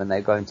to move and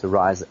they're going to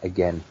rise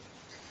again.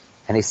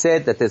 And he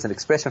said that there's an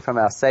expression from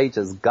our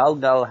sages,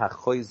 Galgal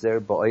hachoizer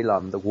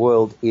ba'olam, the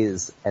world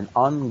is an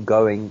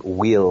ongoing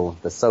wheel,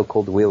 the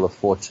so-called wheel of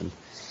fortune.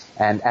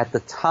 And at the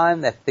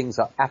time that things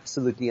are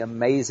absolutely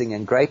amazing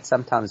and great,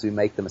 sometimes we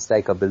make the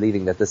mistake of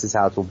believing that this is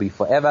how it will be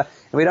forever,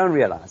 and we don't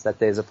realize that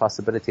there's a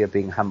possibility of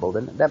being humbled.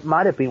 And that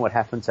might have been what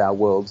happened to our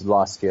world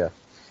last year,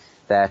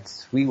 that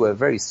we were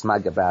very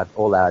smug about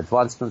all our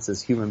advancements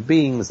as human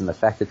beings and the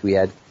fact that we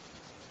had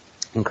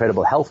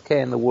incredible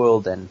healthcare in the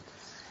world and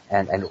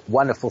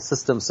wonderful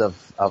systems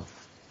of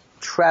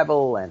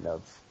travel and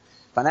of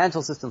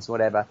financial systems,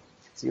 whatever.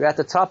 So you're at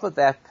the top of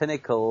that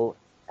pinnacle,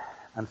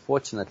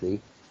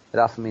 unfortunately. It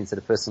often means that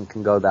a person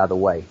can go the other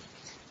way.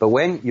 But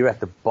when you're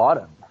at the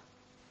bottom,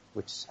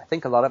 which I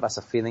think a lot of us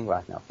are feeling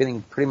right now,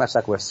 feeling pretty much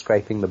like we're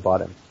scraping the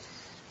bottom.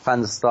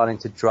 Funds are starting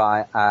to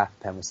dry up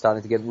and we're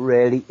starting to get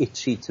really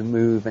itchy to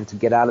move and to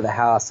get out of the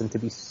house and to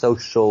be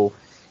social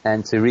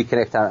and to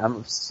reconnect.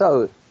 I'm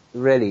so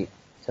really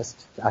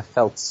I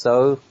felt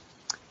so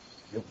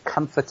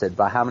comforted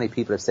by how many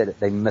people have said that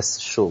they miss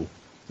shul.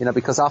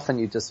 Because often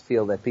you just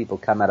feel that people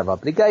come out of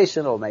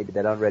obligation or maybe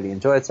they don't really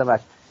enjoy it so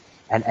much.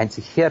 And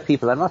to hear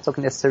people, I'm not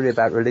talking necessarily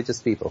about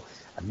religious people.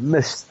 I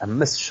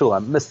miss shul. I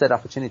miss that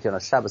opportunity on a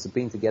Shabbos of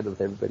being together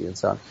with everybody and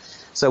so on.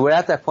 So we're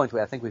at that point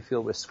where I think we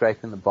feel we're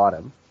scraping the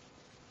bottom.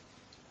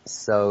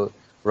 So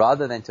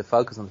rather than to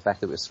focus on the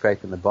fact that we're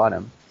scraping the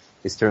bottom,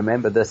 is to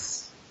remember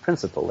this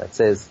principle that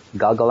says,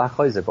 Galgal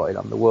hachoizer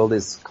ba'olam, the world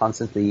is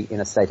constantly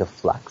in a state of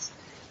flux.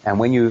 And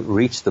when you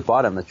reach the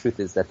bottom, the truth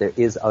is that there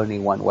is only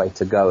one way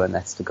to go, and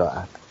that's to go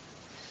up.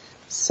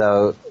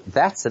 So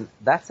that's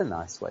a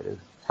nice way to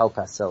help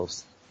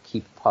ourselves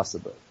keep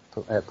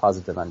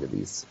positive under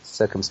these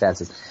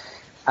circumstances.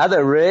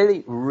 Other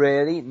really,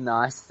 really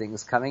nice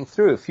things coming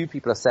through. A few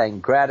people are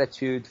saying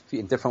gratitude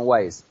in different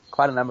ways.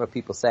 Quite a number of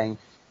people saying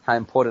how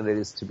important it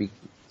is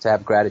to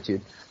have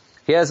gratitude.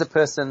 Here's a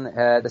person,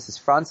 this is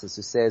Francis,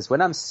 who says,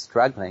 when I'm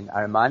struggling,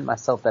 I remind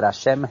myself that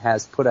Hashem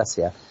has put us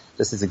here.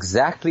 This is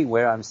exactly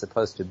where I'm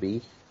supposed to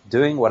be.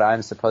 doing what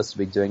I'm supposed to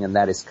be doing, and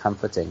that is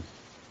comforting.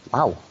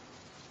 Wow.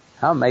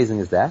 How amazing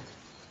is that?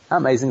 How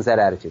amazing is that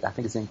attitude? I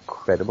think it's an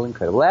incredible,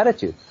 incredible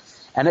attitude.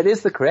 And it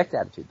is the correct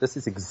attitude. This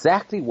is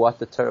exactly what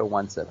the Torah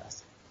wants of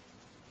us.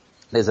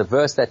 There's a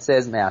verse that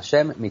says, Me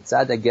Hashem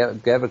mitzad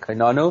gever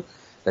kainanu,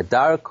 the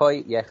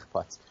darakoi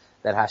yechpot.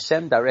 That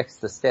Hashem directs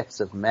the steps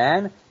of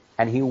man,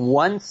 and He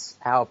wants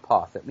our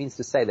path. It means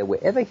to say that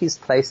wherever He's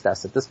placed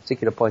us at this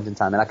particular point in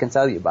time, and I can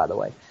tell you, by the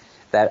way,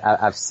 that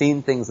I've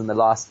seen things in the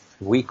last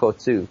week or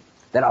two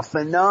that are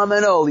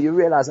phenomenal. You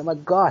realize, oh my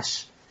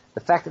gosh, the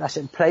fact that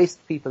Hashem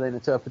placed people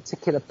into a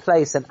particular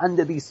place and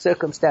under these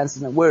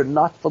circumstances, and were it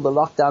not for the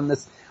lockdown,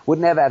 this would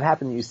never have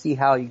happened. You see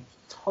how He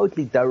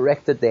totally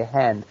directed their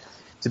hand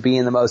to be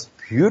in the most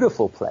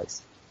beautiful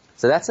place.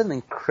 So that's an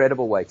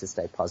incredible way to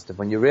stay positive.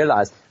 When you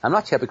realize, I'm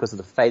not here because of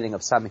the failing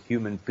of some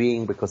human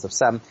being, because of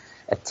some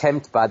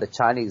attempt by the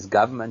Chinese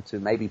government to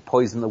maybe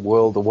poison the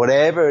world or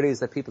whatever it is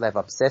that people have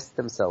obsessed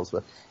themselves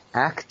with.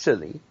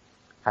 Actually,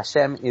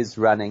 Hashem is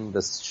running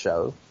this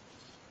show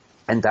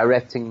and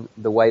directing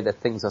the way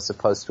that things are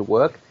supposed to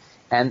work.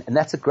 And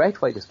that's a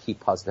great way to keep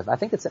positive. I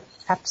think it's an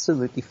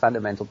absolutely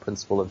fundamental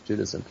principle of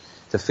Judaism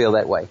to feel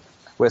that way.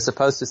 We're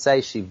supposed to say,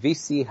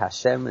 Shivisi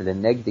Hashem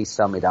lenegdi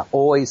samid. I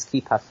always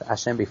keep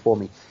Hashem before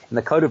me. In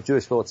the Code of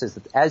Jewish Law, it says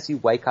that as you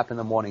wake up in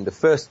the morning, the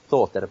first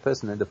thought that a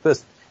person, the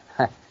first,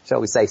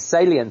 shall we say,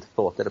 salient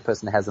thought that a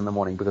person has in the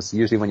morning, because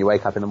usually when you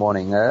wake up in the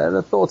morning,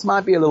 the thoughts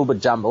might be a little bit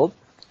jumbled,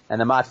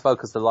 and they might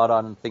focus a lot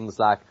on things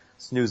like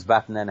snooze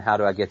button and how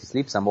do I get to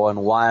sleep some more,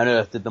 and why on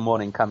earth did the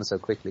morning come so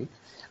quickly.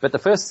 But the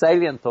first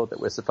salient thought that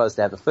we're supposed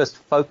to have, the first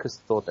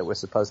focused thought that we're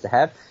supposed to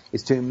have,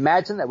 is to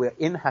imagine that we're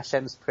in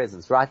Hashem's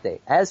presence right there.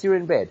 As you're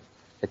in bed,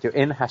 that you're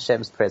in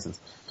Hashem's presence.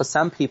 For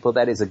some people,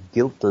 that is a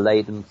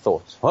guilt-laden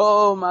thought.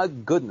 Oh my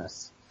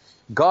goodness.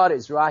 God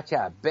is right here.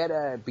 I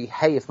better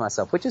behave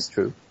myself, which is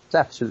true. It's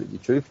absolutely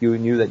true. If you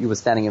knew that you were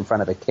standing in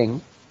front of a king,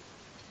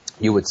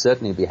 you would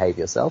certainly behave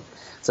yourself.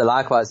 So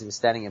likewise, if you're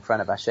standing in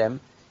front of Hashem,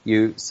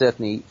 you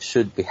certainly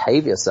should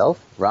behave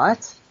yourself,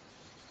 right?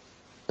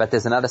 But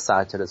there's another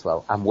side to it as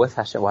well. I'm with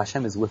Hashem. Well,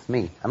 Hashem is with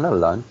me. I'm not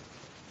alone.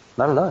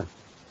 Not alone.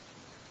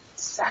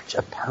 Such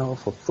a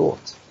powerful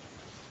thought.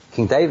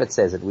 King David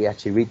says it. We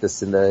actually read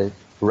this in the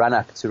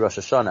run-up to Rosh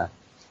Hashanah.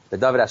 The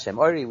David Hashem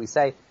Ori, we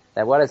say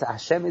that what is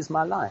Hashem is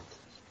my light.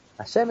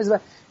 Hashem is my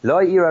Lo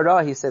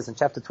Irara, he says in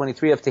chapter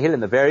 23 of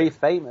Tehillim, the very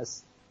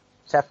famous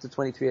chapter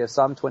 23 of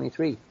Psalm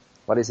 23.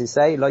 What does he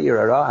say? Lo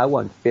Irara, I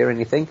won't fear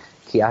anything.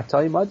 Ki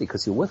atoi modi,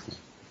 because you're with me.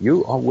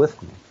 You are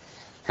with me.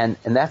 And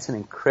that's an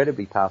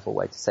incredibly powerful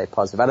way to stay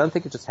positive. I don't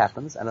think it just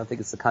happens. I don't think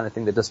it's the kind of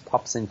thing that just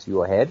pops into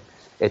your head.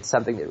 It's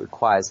something that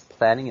requires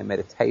planning and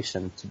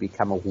meditation to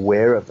become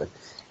aware of it.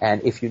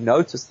 And if you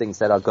notice things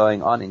that are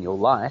going on in your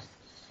life,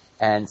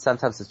 and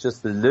sometimes it's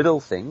just the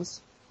little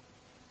things,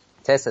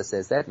 Tessa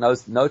says that,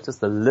 notice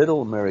the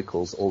little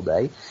miracles all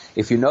day.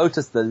 If you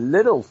notice the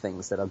little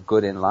things that are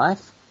good in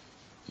life,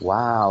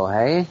 wow,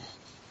 hey?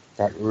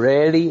 That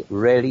really,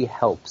 really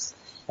helps.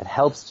 It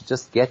helps to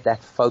just get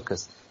that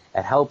focus.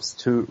 It helps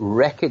to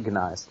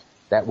recognize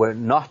that we're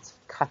not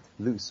cut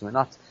loose. We're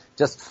not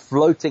just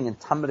floating and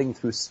tumbling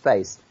through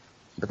space,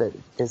 but that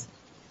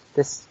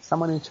there's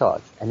someone in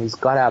charge, and He's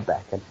got our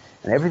back, and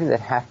everything that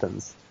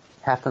happens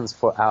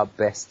for our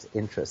best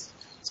interest.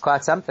 It's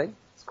quite something.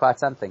 It's quite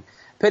something.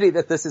 Pity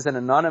that this is an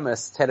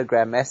anonymous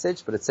telegram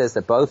message, but it says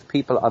that both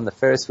people on the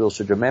Ferris wheel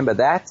should remember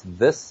that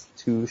this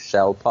too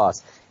shall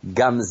pass.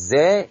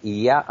 Gamzeh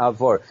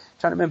ya'avor.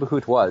 Trying to remember who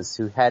it was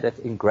who had it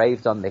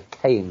engraved on their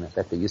cane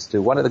that they used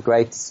to. One of the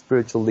great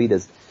spiritual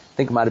leaders, I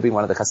think it might have been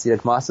one of the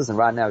Hasidic masters, and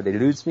right now it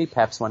eludes me.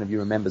 Perhaps one of you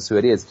remembers who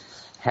it is.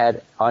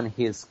 Had on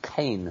his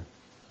cane,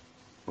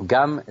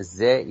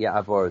 Gamzeh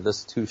ya'avor.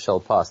 This too shall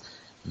pass.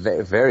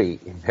 Very, very,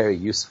 very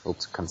useful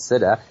to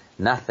consider.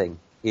 Nothing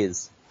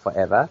is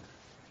forever.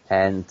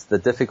 And the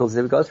difficulties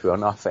that we go through are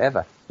not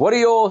forever. What are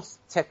your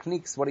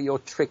techniques? What are your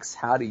tricks?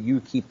 How do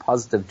you keep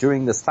positive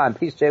during this time?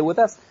 Please share with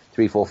us.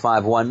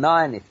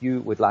 34519 if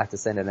you would like to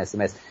send an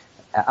SMS.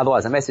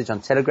 Otherwise, a message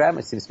on Telegram.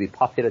 It seems to be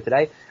popular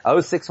today.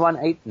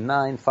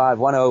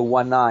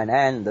 0618951019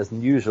 and the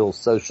usual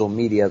social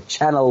media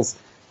channels,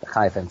 the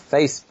Chai FM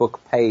Facebook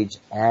page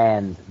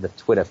and the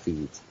Twitter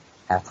feed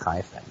at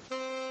Chai FM.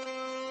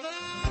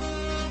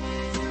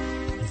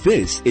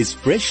 This is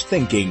Fresh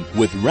Thinking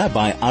with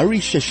Rabbi Ari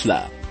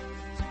Shishler.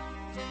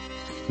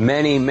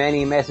 Many,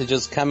 many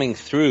messages coming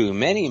through.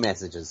 Many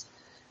messages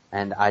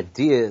and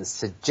ideas,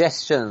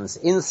 suggestions,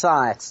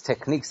 insights,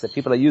 techniques that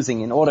people are using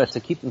in order to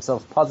keep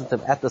themselves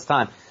positive at this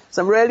time.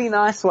 Some really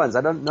nice ones.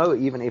 I don't know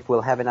even if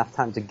we'll have enough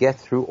time to get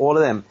through all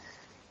of them.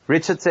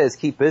 Richard says,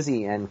 keep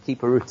busy and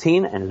keep a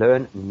routine and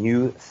learn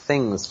new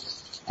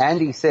things.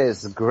 Andy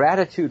says,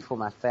 gratitude for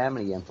my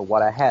family and for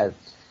what I have.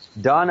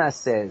 Donna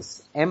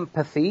says,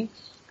 empathy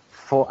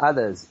for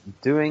others,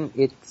 doing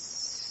it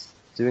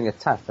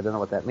tough. I don't know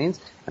what that means.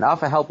 And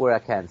offer help where I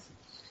can.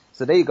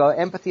 So there you go.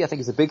 Empathy, I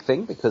think, is a big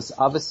thing, because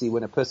obviously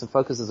when a person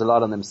focuses a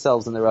lot on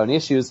themselves and their own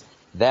issues,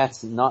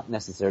 that's not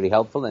necessarily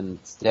helpful, and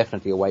it's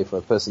definitely a way for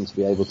a person to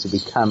be able to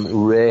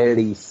become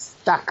really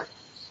stuck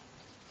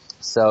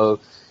So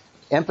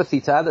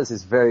empathy to others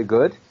is very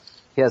good.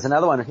 Here's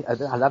another one.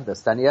 I love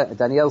this.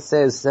 Danielle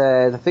says,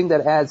 the thing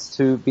that adds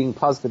to being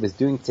positive is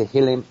doing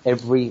tehillim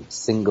every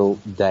single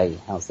day.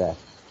 How's that?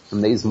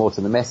 And there's more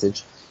to the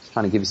message. Just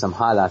trying to give you some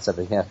highlights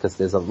over here because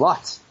there's a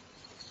lot.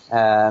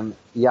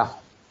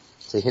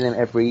 Tehillim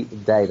every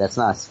day. That's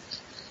nice.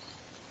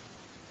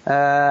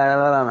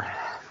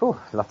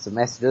 Lots of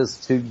messages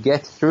to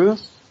get through.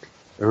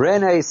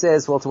 Renee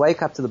says, well, to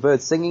wake up to the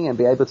birds singing and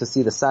be able to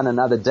see the sun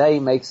another day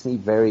makes me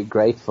very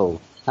grateful.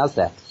 How's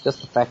that?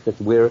 Just the fact that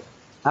we're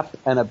up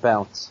and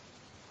about.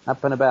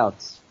 Up and about.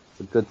 It's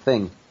a good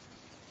thing.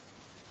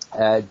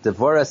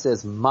 Devorah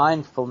says,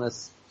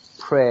 mindfulness,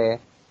 prayer,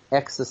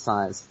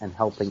 exercise, and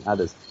helping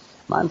others.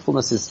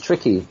 Mindfulness is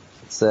tricky.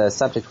 It's a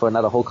subject for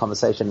another whole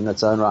conversation in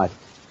its own right.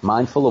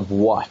 Mindful of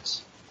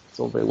what? It's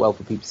all very well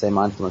for people to say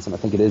mindfulness, and I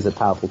think it is a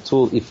powerful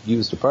tool if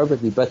used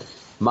appropriately, but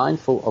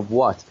mindful of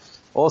what?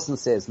 Orson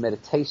says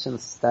meditation,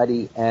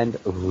 study, and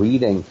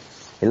reading.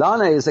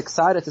 Ilana is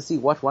excited to see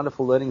what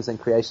wonderful learnings and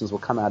creations will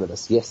come out of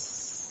this.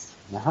 Yes.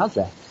 Now how's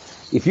that?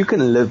 If you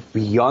can live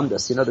beyond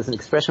this, there's an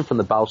expression from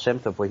the Baal Shem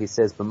Tov where he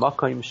says,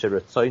 "B'makom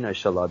sheratzono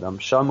shel adam,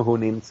 sham hu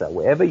nimtza."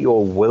 Wherever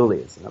your will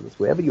is, in other words,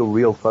 wherever your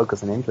real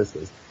focus and interest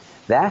is,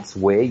 that's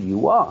where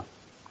you are.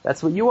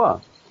 That's what you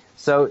are.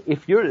 So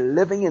if you're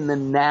living in the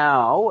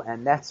now,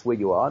 and that's where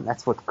you are, and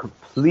that's what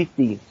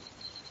completely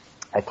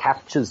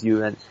captures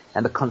you and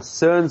the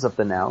concerns of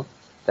the now,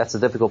 that's a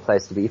difficult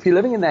place to be. If you're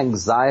living in the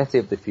anxiety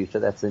of the future,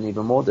 that's an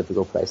even more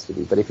difficult place to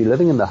be. But if you're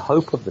living in the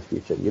hope of the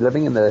future, you're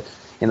living in the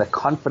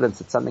confidence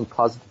that something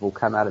positive will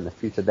come out in the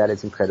future, that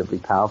is incredibly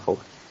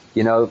powerful.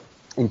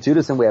 In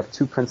Judaism we have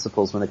two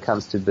principles when it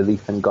comes to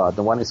belief in God.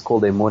 The one is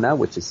called emunah,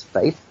 which is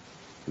faith.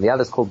 And the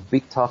other is called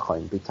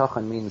bitachon.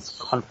 Bitachon means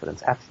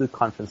confidence, absolute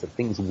confidence that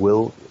things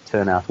will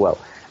turn out well,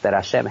 that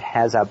Hashem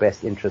has our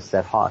best interests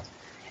at heart,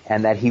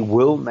 and that He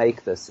will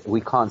make this. We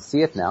can't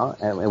see it now,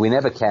 and we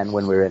never can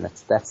when we're in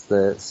it. That's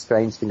the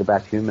strange thing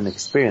about human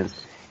experience.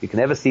 You can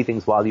never see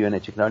things while you're in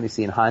it. You can only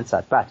see in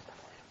hindsight. But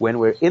when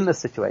we're in the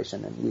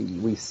situation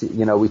and we see,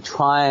 we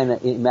try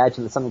and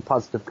imagine that something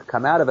positive could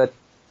come out of it,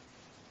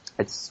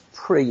 it's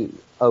pretty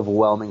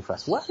overwhelming for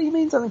us. What do you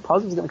mean something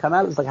positive is going to come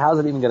out of it? It's like, how's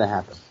it even going to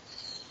happen?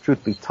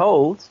 Truth be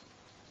told,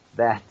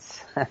 that,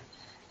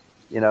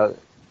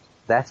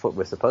 that's what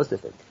we're supposed to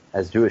think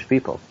as Jewish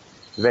people.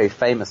 Very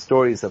famous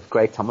stories of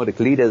great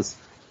Talmudic leaders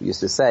who used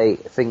to say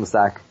things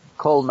like,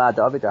 Kol ma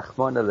David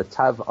achmona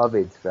letav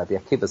Ovid, Rabbi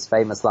Akiva's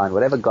famous line,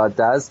 whatever God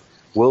does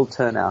will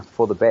turn out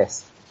for the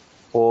best.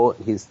 Or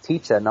his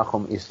teacher,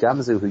 Nachum Ish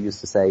Gamzu, who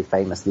used to say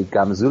famously,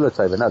 Gamzu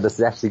latova, no, this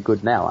is actually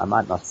good now. I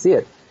might not see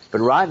it, but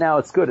right now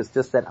it's good. It's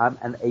just that I'm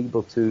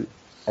unable to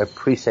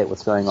appreciate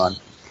what's going on.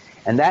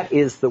 And that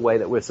is the way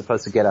that we're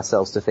supposed to get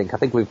ourselves to think. I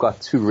think we've got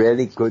two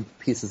really good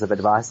pieces of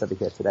advice over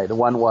here today. The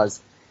one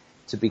was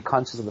to be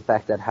conscious of the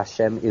fact that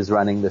Hashem is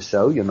running the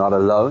show. You're not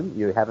alone.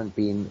 You haven't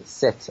been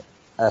set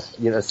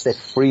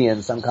free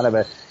in some kind of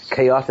a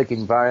chaotic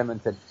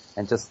environment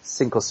and just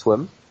sink or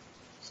swim.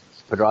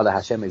 But rather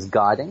Hashem is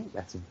guiding.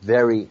 That's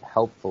very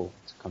helpful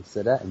to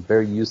consider and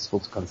very useful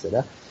to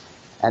consider.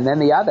 And then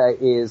the other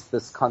is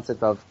this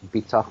concept of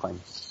bitachon,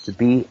 to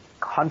be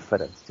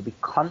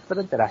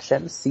confident that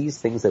Hashem sees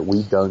things that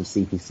we don't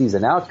see. He sees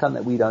an outcome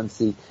that we don't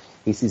see.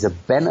 He sees a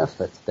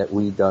benefit that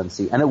we don't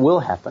see. And it will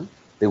happen.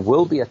 There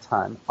will be a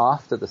time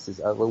after this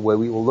is over where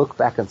we will look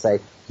back and say,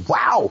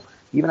 wow,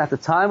 even at the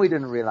time we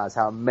didn't realize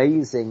how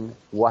amazing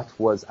what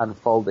was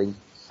unfolding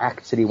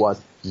actually was.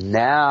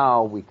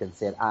 Now we can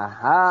say,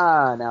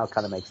 aha, now it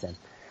kind of makes sense.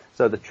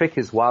 So the trick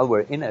is, while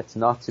we're in it,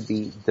 not to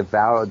be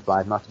devoured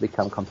by it, not to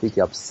become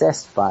completely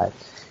obsessed by it.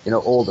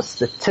 All the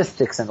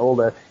statistics and all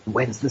the,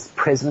 when's this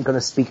president going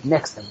to speak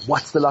next and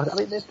what's the lot? I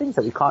mean, there's things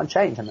that we can't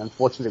change, and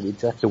unfortunately we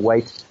just have to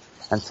wait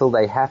until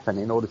they happen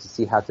in order to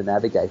see how to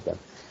navigate them.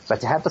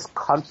 But to have this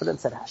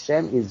confidence that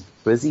Hashem is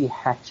busy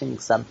hatching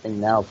something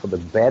now for the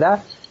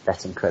better,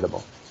 that's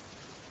incredible.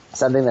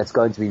 Something that's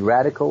going to be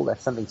radical,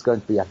 that's something that's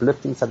going to be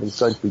uplifting, something that's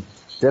going to be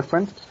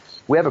different.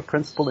 We have a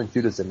principle in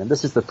Judaism, and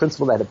this is the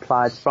principle that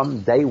applies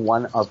from day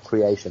one of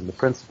creation. The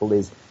principle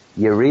is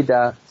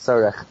Yerida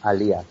Tzorech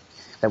Aliyah.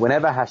 That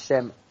whenever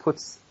Hashem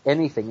puts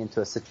anything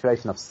into a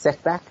situation of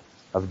setback,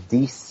 of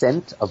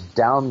descent, of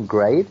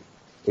downgrade,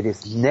 it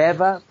is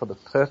never for the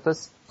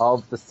purpose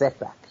of the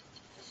setback.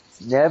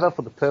 It's never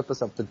for the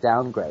purpose of the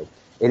downgrade.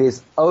 It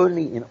is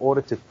only in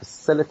order to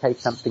facilitate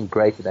something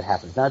greater that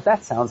happens. Now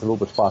that sounds a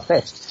little bit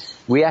far-fetched.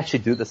 We actually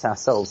do this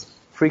ourselves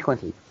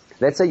frequently.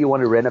 Let's say you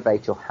want to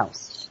renovate your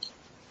house.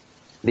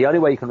 The only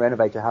way you can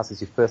renovate your house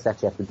is you first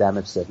actually have to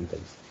damage certain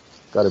things.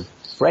 You've got to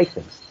break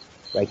things.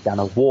 Break down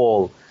a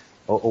wall,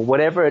 or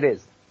whatever it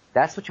is.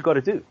 That's what you've got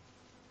to do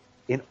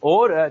in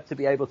order to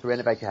be able to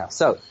renovate your house.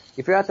 So,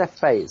 if you're at that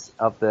phase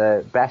of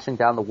the bashing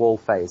down the wall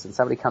phase and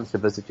somebody comes to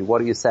visit you,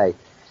 what do you say?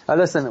 Oh,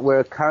 listen,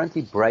 we're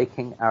currently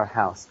breaking our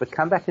house, but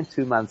come back in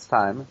 2 months'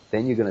 time,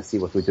 then you're going to see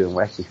what we're doing.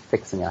 We're actually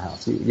fixing our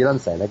house. You don't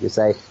say that. You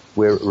say,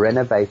 we're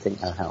renovating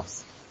our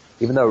house.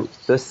 Even though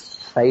this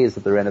phase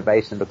of the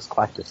renovation looks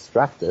quite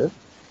destructive,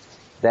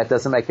 that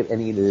doesn't make it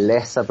any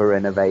less of a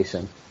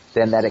renovation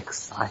than that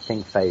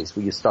exciting phase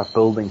where you start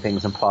building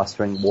things and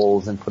plastering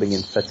walls and putting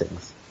in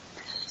fittings.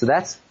 So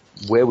that's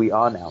where we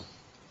are now.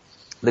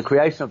 The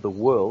creation of the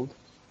world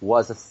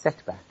was a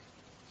setback.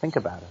 Think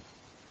about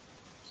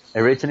it.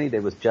 Originally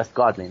there was just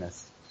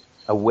godliness,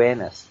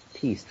 awareness,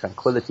 peace,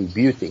 tranquility,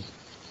 beauty.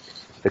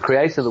 The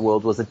creation of the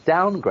world was a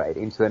downgrade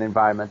into an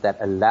environment that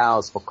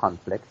allows for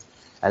conflict,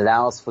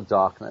 allows for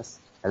darkness,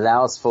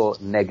 allows for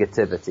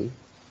negativity.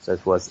 So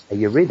it was a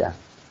yerida.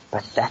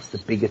 But that's the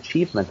big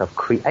achievement of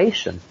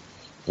creation.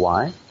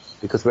 Why?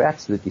 Because we're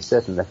absolutely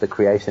certain that the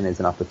creation is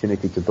an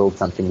opportunity to build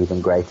something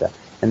even greater.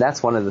 And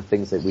that's one of the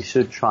things that we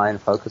should try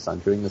and focus on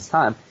during this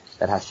time,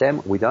 that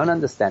Hashem, we don't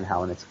understand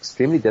how, and it's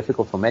extremely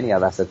difficult for many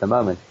of us at the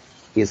moment,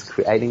 is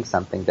creating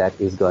something that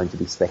is going to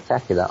be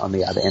spectacular on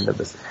the other end of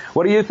this.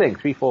 What do you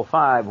think?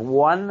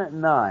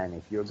 34519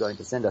 if you're going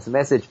to send us a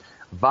message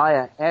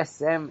via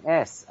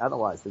SMS.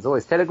 Otherwise, there's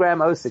always Telegram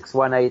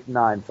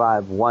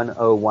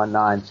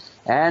 0618951019.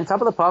 And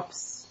top of the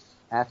pops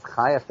at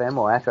Chai FM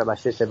or at Rabbi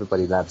Shish.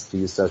 Everybody loves to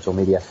use social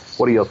media.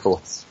 What are your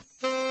thoughts?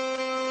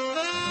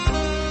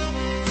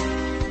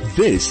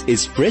 This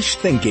is Fresh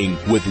Thinking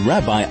with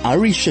Rabbi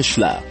Ari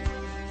Shishler.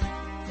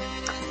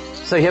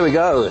 So here we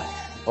go.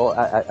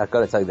 I've got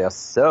to tell you, there are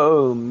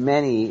so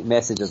many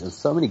messages and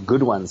so many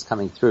good ones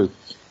coming through.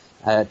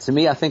 To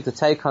me, I think the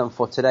take home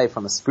for today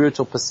from a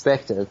spiritual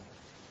perspective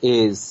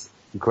is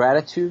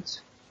gratitude,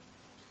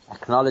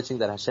 acknowledging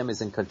that Hashem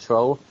is in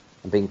control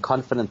and being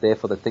confident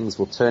therefore that things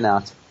will turn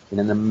out in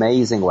an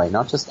amazing way.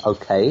 Not just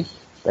okay,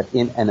 but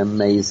in an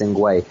amazing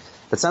way.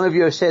 But some of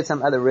you have shared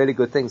some other really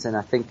good things, and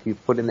I think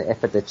you've put in the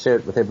effort to share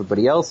it with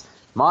everybody else.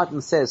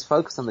 Martin says,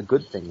 focus on the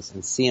good things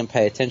and see and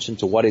pay attention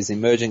to what is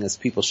emerging as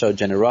people show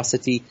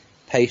generosity,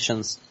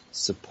 patience,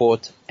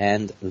 support,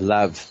 and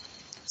love.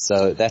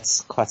 So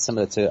that's quite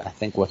similar to, I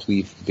think, what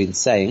we've been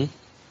saying.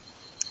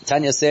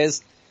 Tanya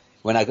says,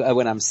 when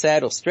I'm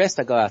sad or stressed,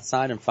 I go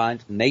outside and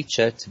find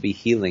nature to be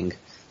healing.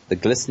 The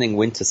glistening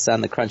winter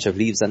sun, the crunch of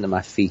leaves under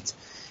my feet.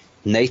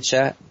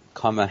 Nature,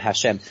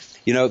 Hashem.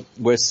 You know,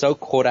 we're so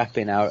caught up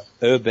in our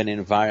urban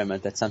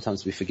environment that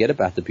sometimes we forget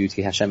about the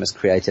beauty Hashem has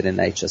created in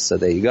nature. So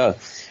there you go.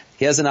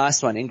 Here's a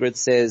nice one. Ingrid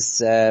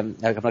says, I'm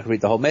not going to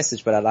read the whole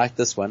message, but I like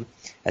this one.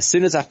 As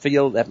soon as I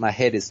feel that my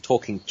head is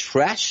talking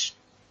trash,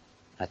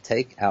 I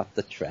take out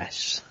the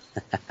trash.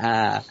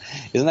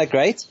 Isn't that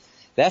great?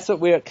 That's what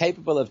we're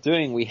capable of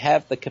doing. We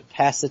have the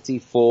capacity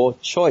for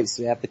choice.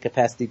 We have the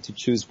capacity to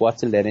choose what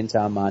to let into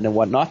our mind and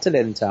what not to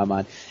let into our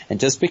mind. And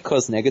just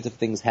because negative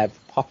things have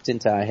popped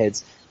into our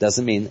heads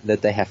doesn't mean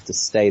that they have to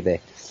stay there.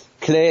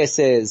 Claire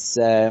says,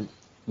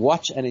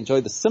 watch and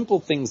enjoy the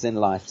simple things in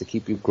life to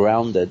keep you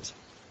grounded.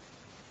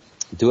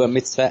 Do a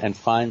mitzvah and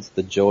find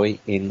the joy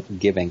in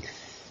giving.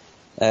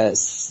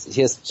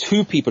 Here's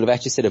two people who have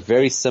actually said a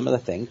very similar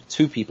thing.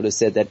 Two people who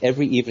said that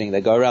every evening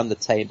they go around the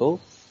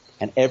table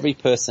and every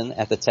person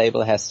at the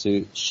table has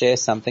to share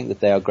something that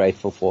they are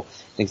grateful for.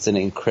 I think it's an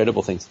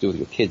incredible thing to do with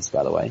your kids,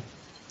 by the way.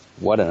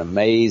 What an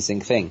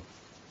amazing thing.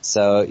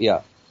 So,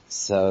 yeah.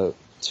 So,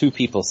 two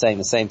people saying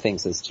the same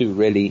things. There's two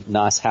really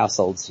nice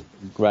households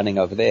running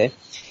over there.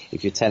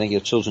 If you're telling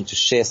your children to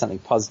share something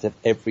positive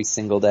every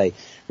single day.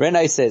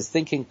 Renee says,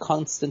 thinking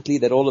constantly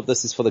that all of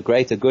this is for the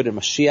greater good and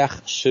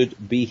Mashiach should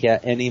be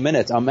here any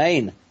minute.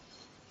 Amen.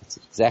 That's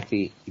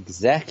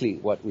exactly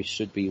what we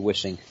should be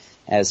wishing.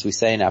 As we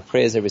say in our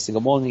prayers every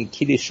single morning, I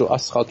await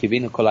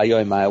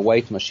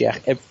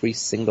Mashiach every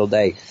single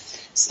day.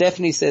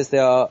 Stephanie says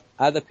there are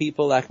other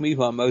people like me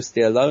who are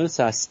mostly alone,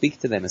 so I speak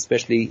to them,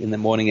 especially in the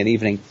morning and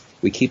evening.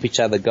 We keep each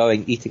other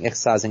going, eating,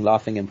 exercising,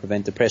 laughing, and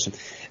prevent depression.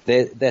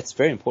 That's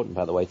very important,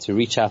 by the way, to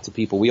reach out to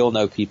people. We all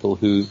know people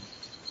who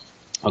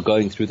are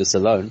going through this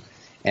alone,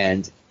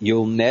 and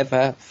you'll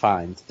never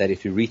find that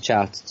if you reach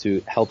out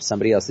to help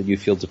somebody else that you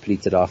feel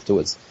depleted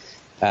afterwards.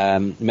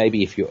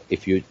 Maybe if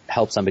you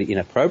help somebody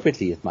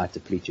inappropriately, it might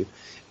deplete you,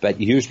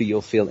 but usually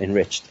you'll feel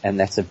enriched, and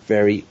that's a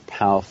very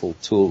powerful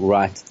tool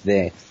right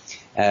there.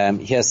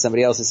 Here's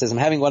somebody else that says, I'm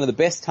having one of the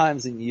best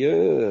times in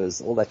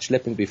years. All that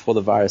schlepping before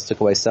the virus took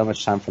away so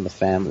much time from the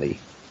family.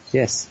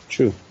 Yes,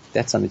 true.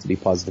 That's something to be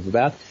positive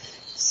about.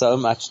 So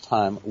much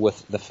time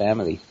with the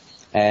family.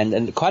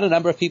 And quite a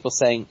number of people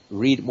saying,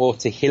 read more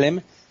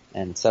Tehillim.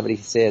 And somebody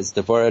says,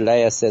 Devorah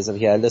Leah says over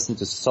here, listen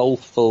to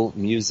soulful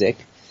music.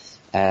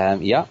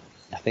 Yeah.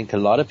 I think a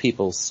lot of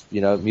people's,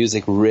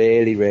 music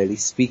really, really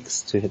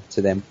speaks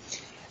to them.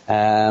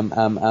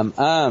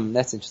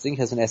 That's interesting.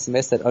 Here's an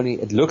SMS that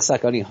it looks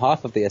like only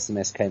half of the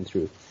SMS came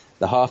through.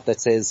 The half that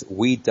says,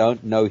 we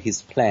don't know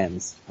his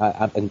plans.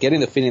 I'm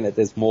getting the feeling that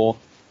there's more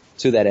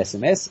to that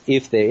SMS.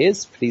 If there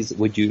is, please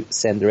would you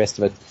send the rest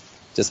of it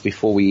just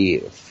before we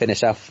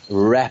finish up,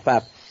 wrap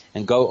up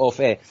and go off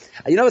air.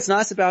 You know what's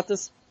nice about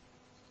this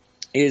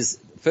is,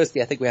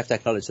 firstly, I think we have to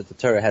acknowledge that the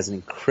Torah has an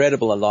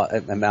incredible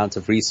amount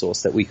of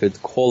resource that we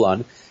could call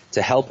on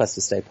to help us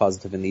to stay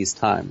positive in these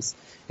times.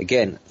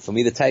 Again, for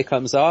me, the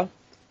take-homes are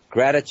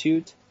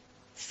gratitude,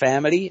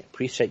 family,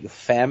 appreciate your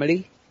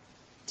family,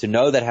 to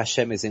know that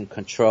Hashem is in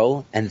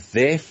control, and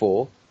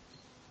therefore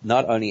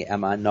not only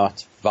am I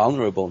not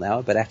vulnerable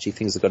now, but actually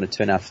things are going to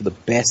turn out for the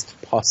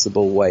best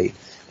possible way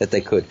that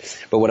they could.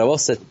 But what I've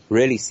also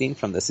really seen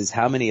from this is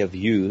how many of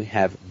you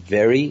have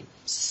very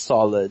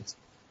solid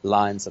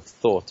lines of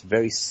thought,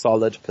 very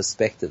solid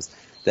perspectives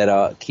that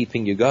are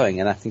keeping you going.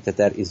 And I think that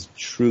that is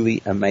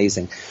truly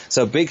amazing.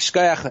 So big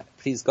shkoyach,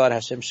 please God,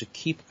 Hashem should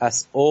keep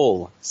us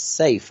all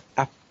safe,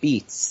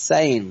 upbeat,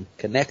 sane,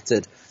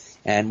 connected,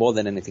 and more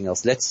than anything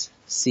else, let's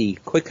see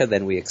quicker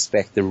than we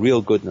expect the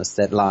real goodness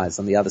that lies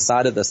on the other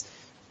side of this.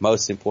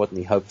 Most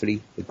importantly,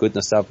 hopefully, the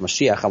goodness of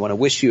Mashiach. I want to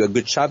wish you a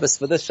good Shabbos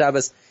for this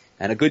Shabbos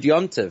and a good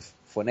Yom Tov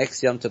for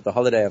next Yom Tov, the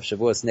holiday of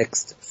Shavuos,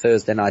 next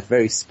Thursday night.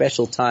 Very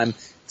special time.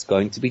 It's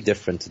going to be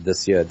different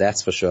this year,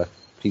 that's for sure.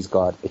 Please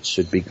God, it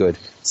should be good.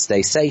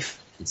 Stay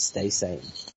safe and stay sane.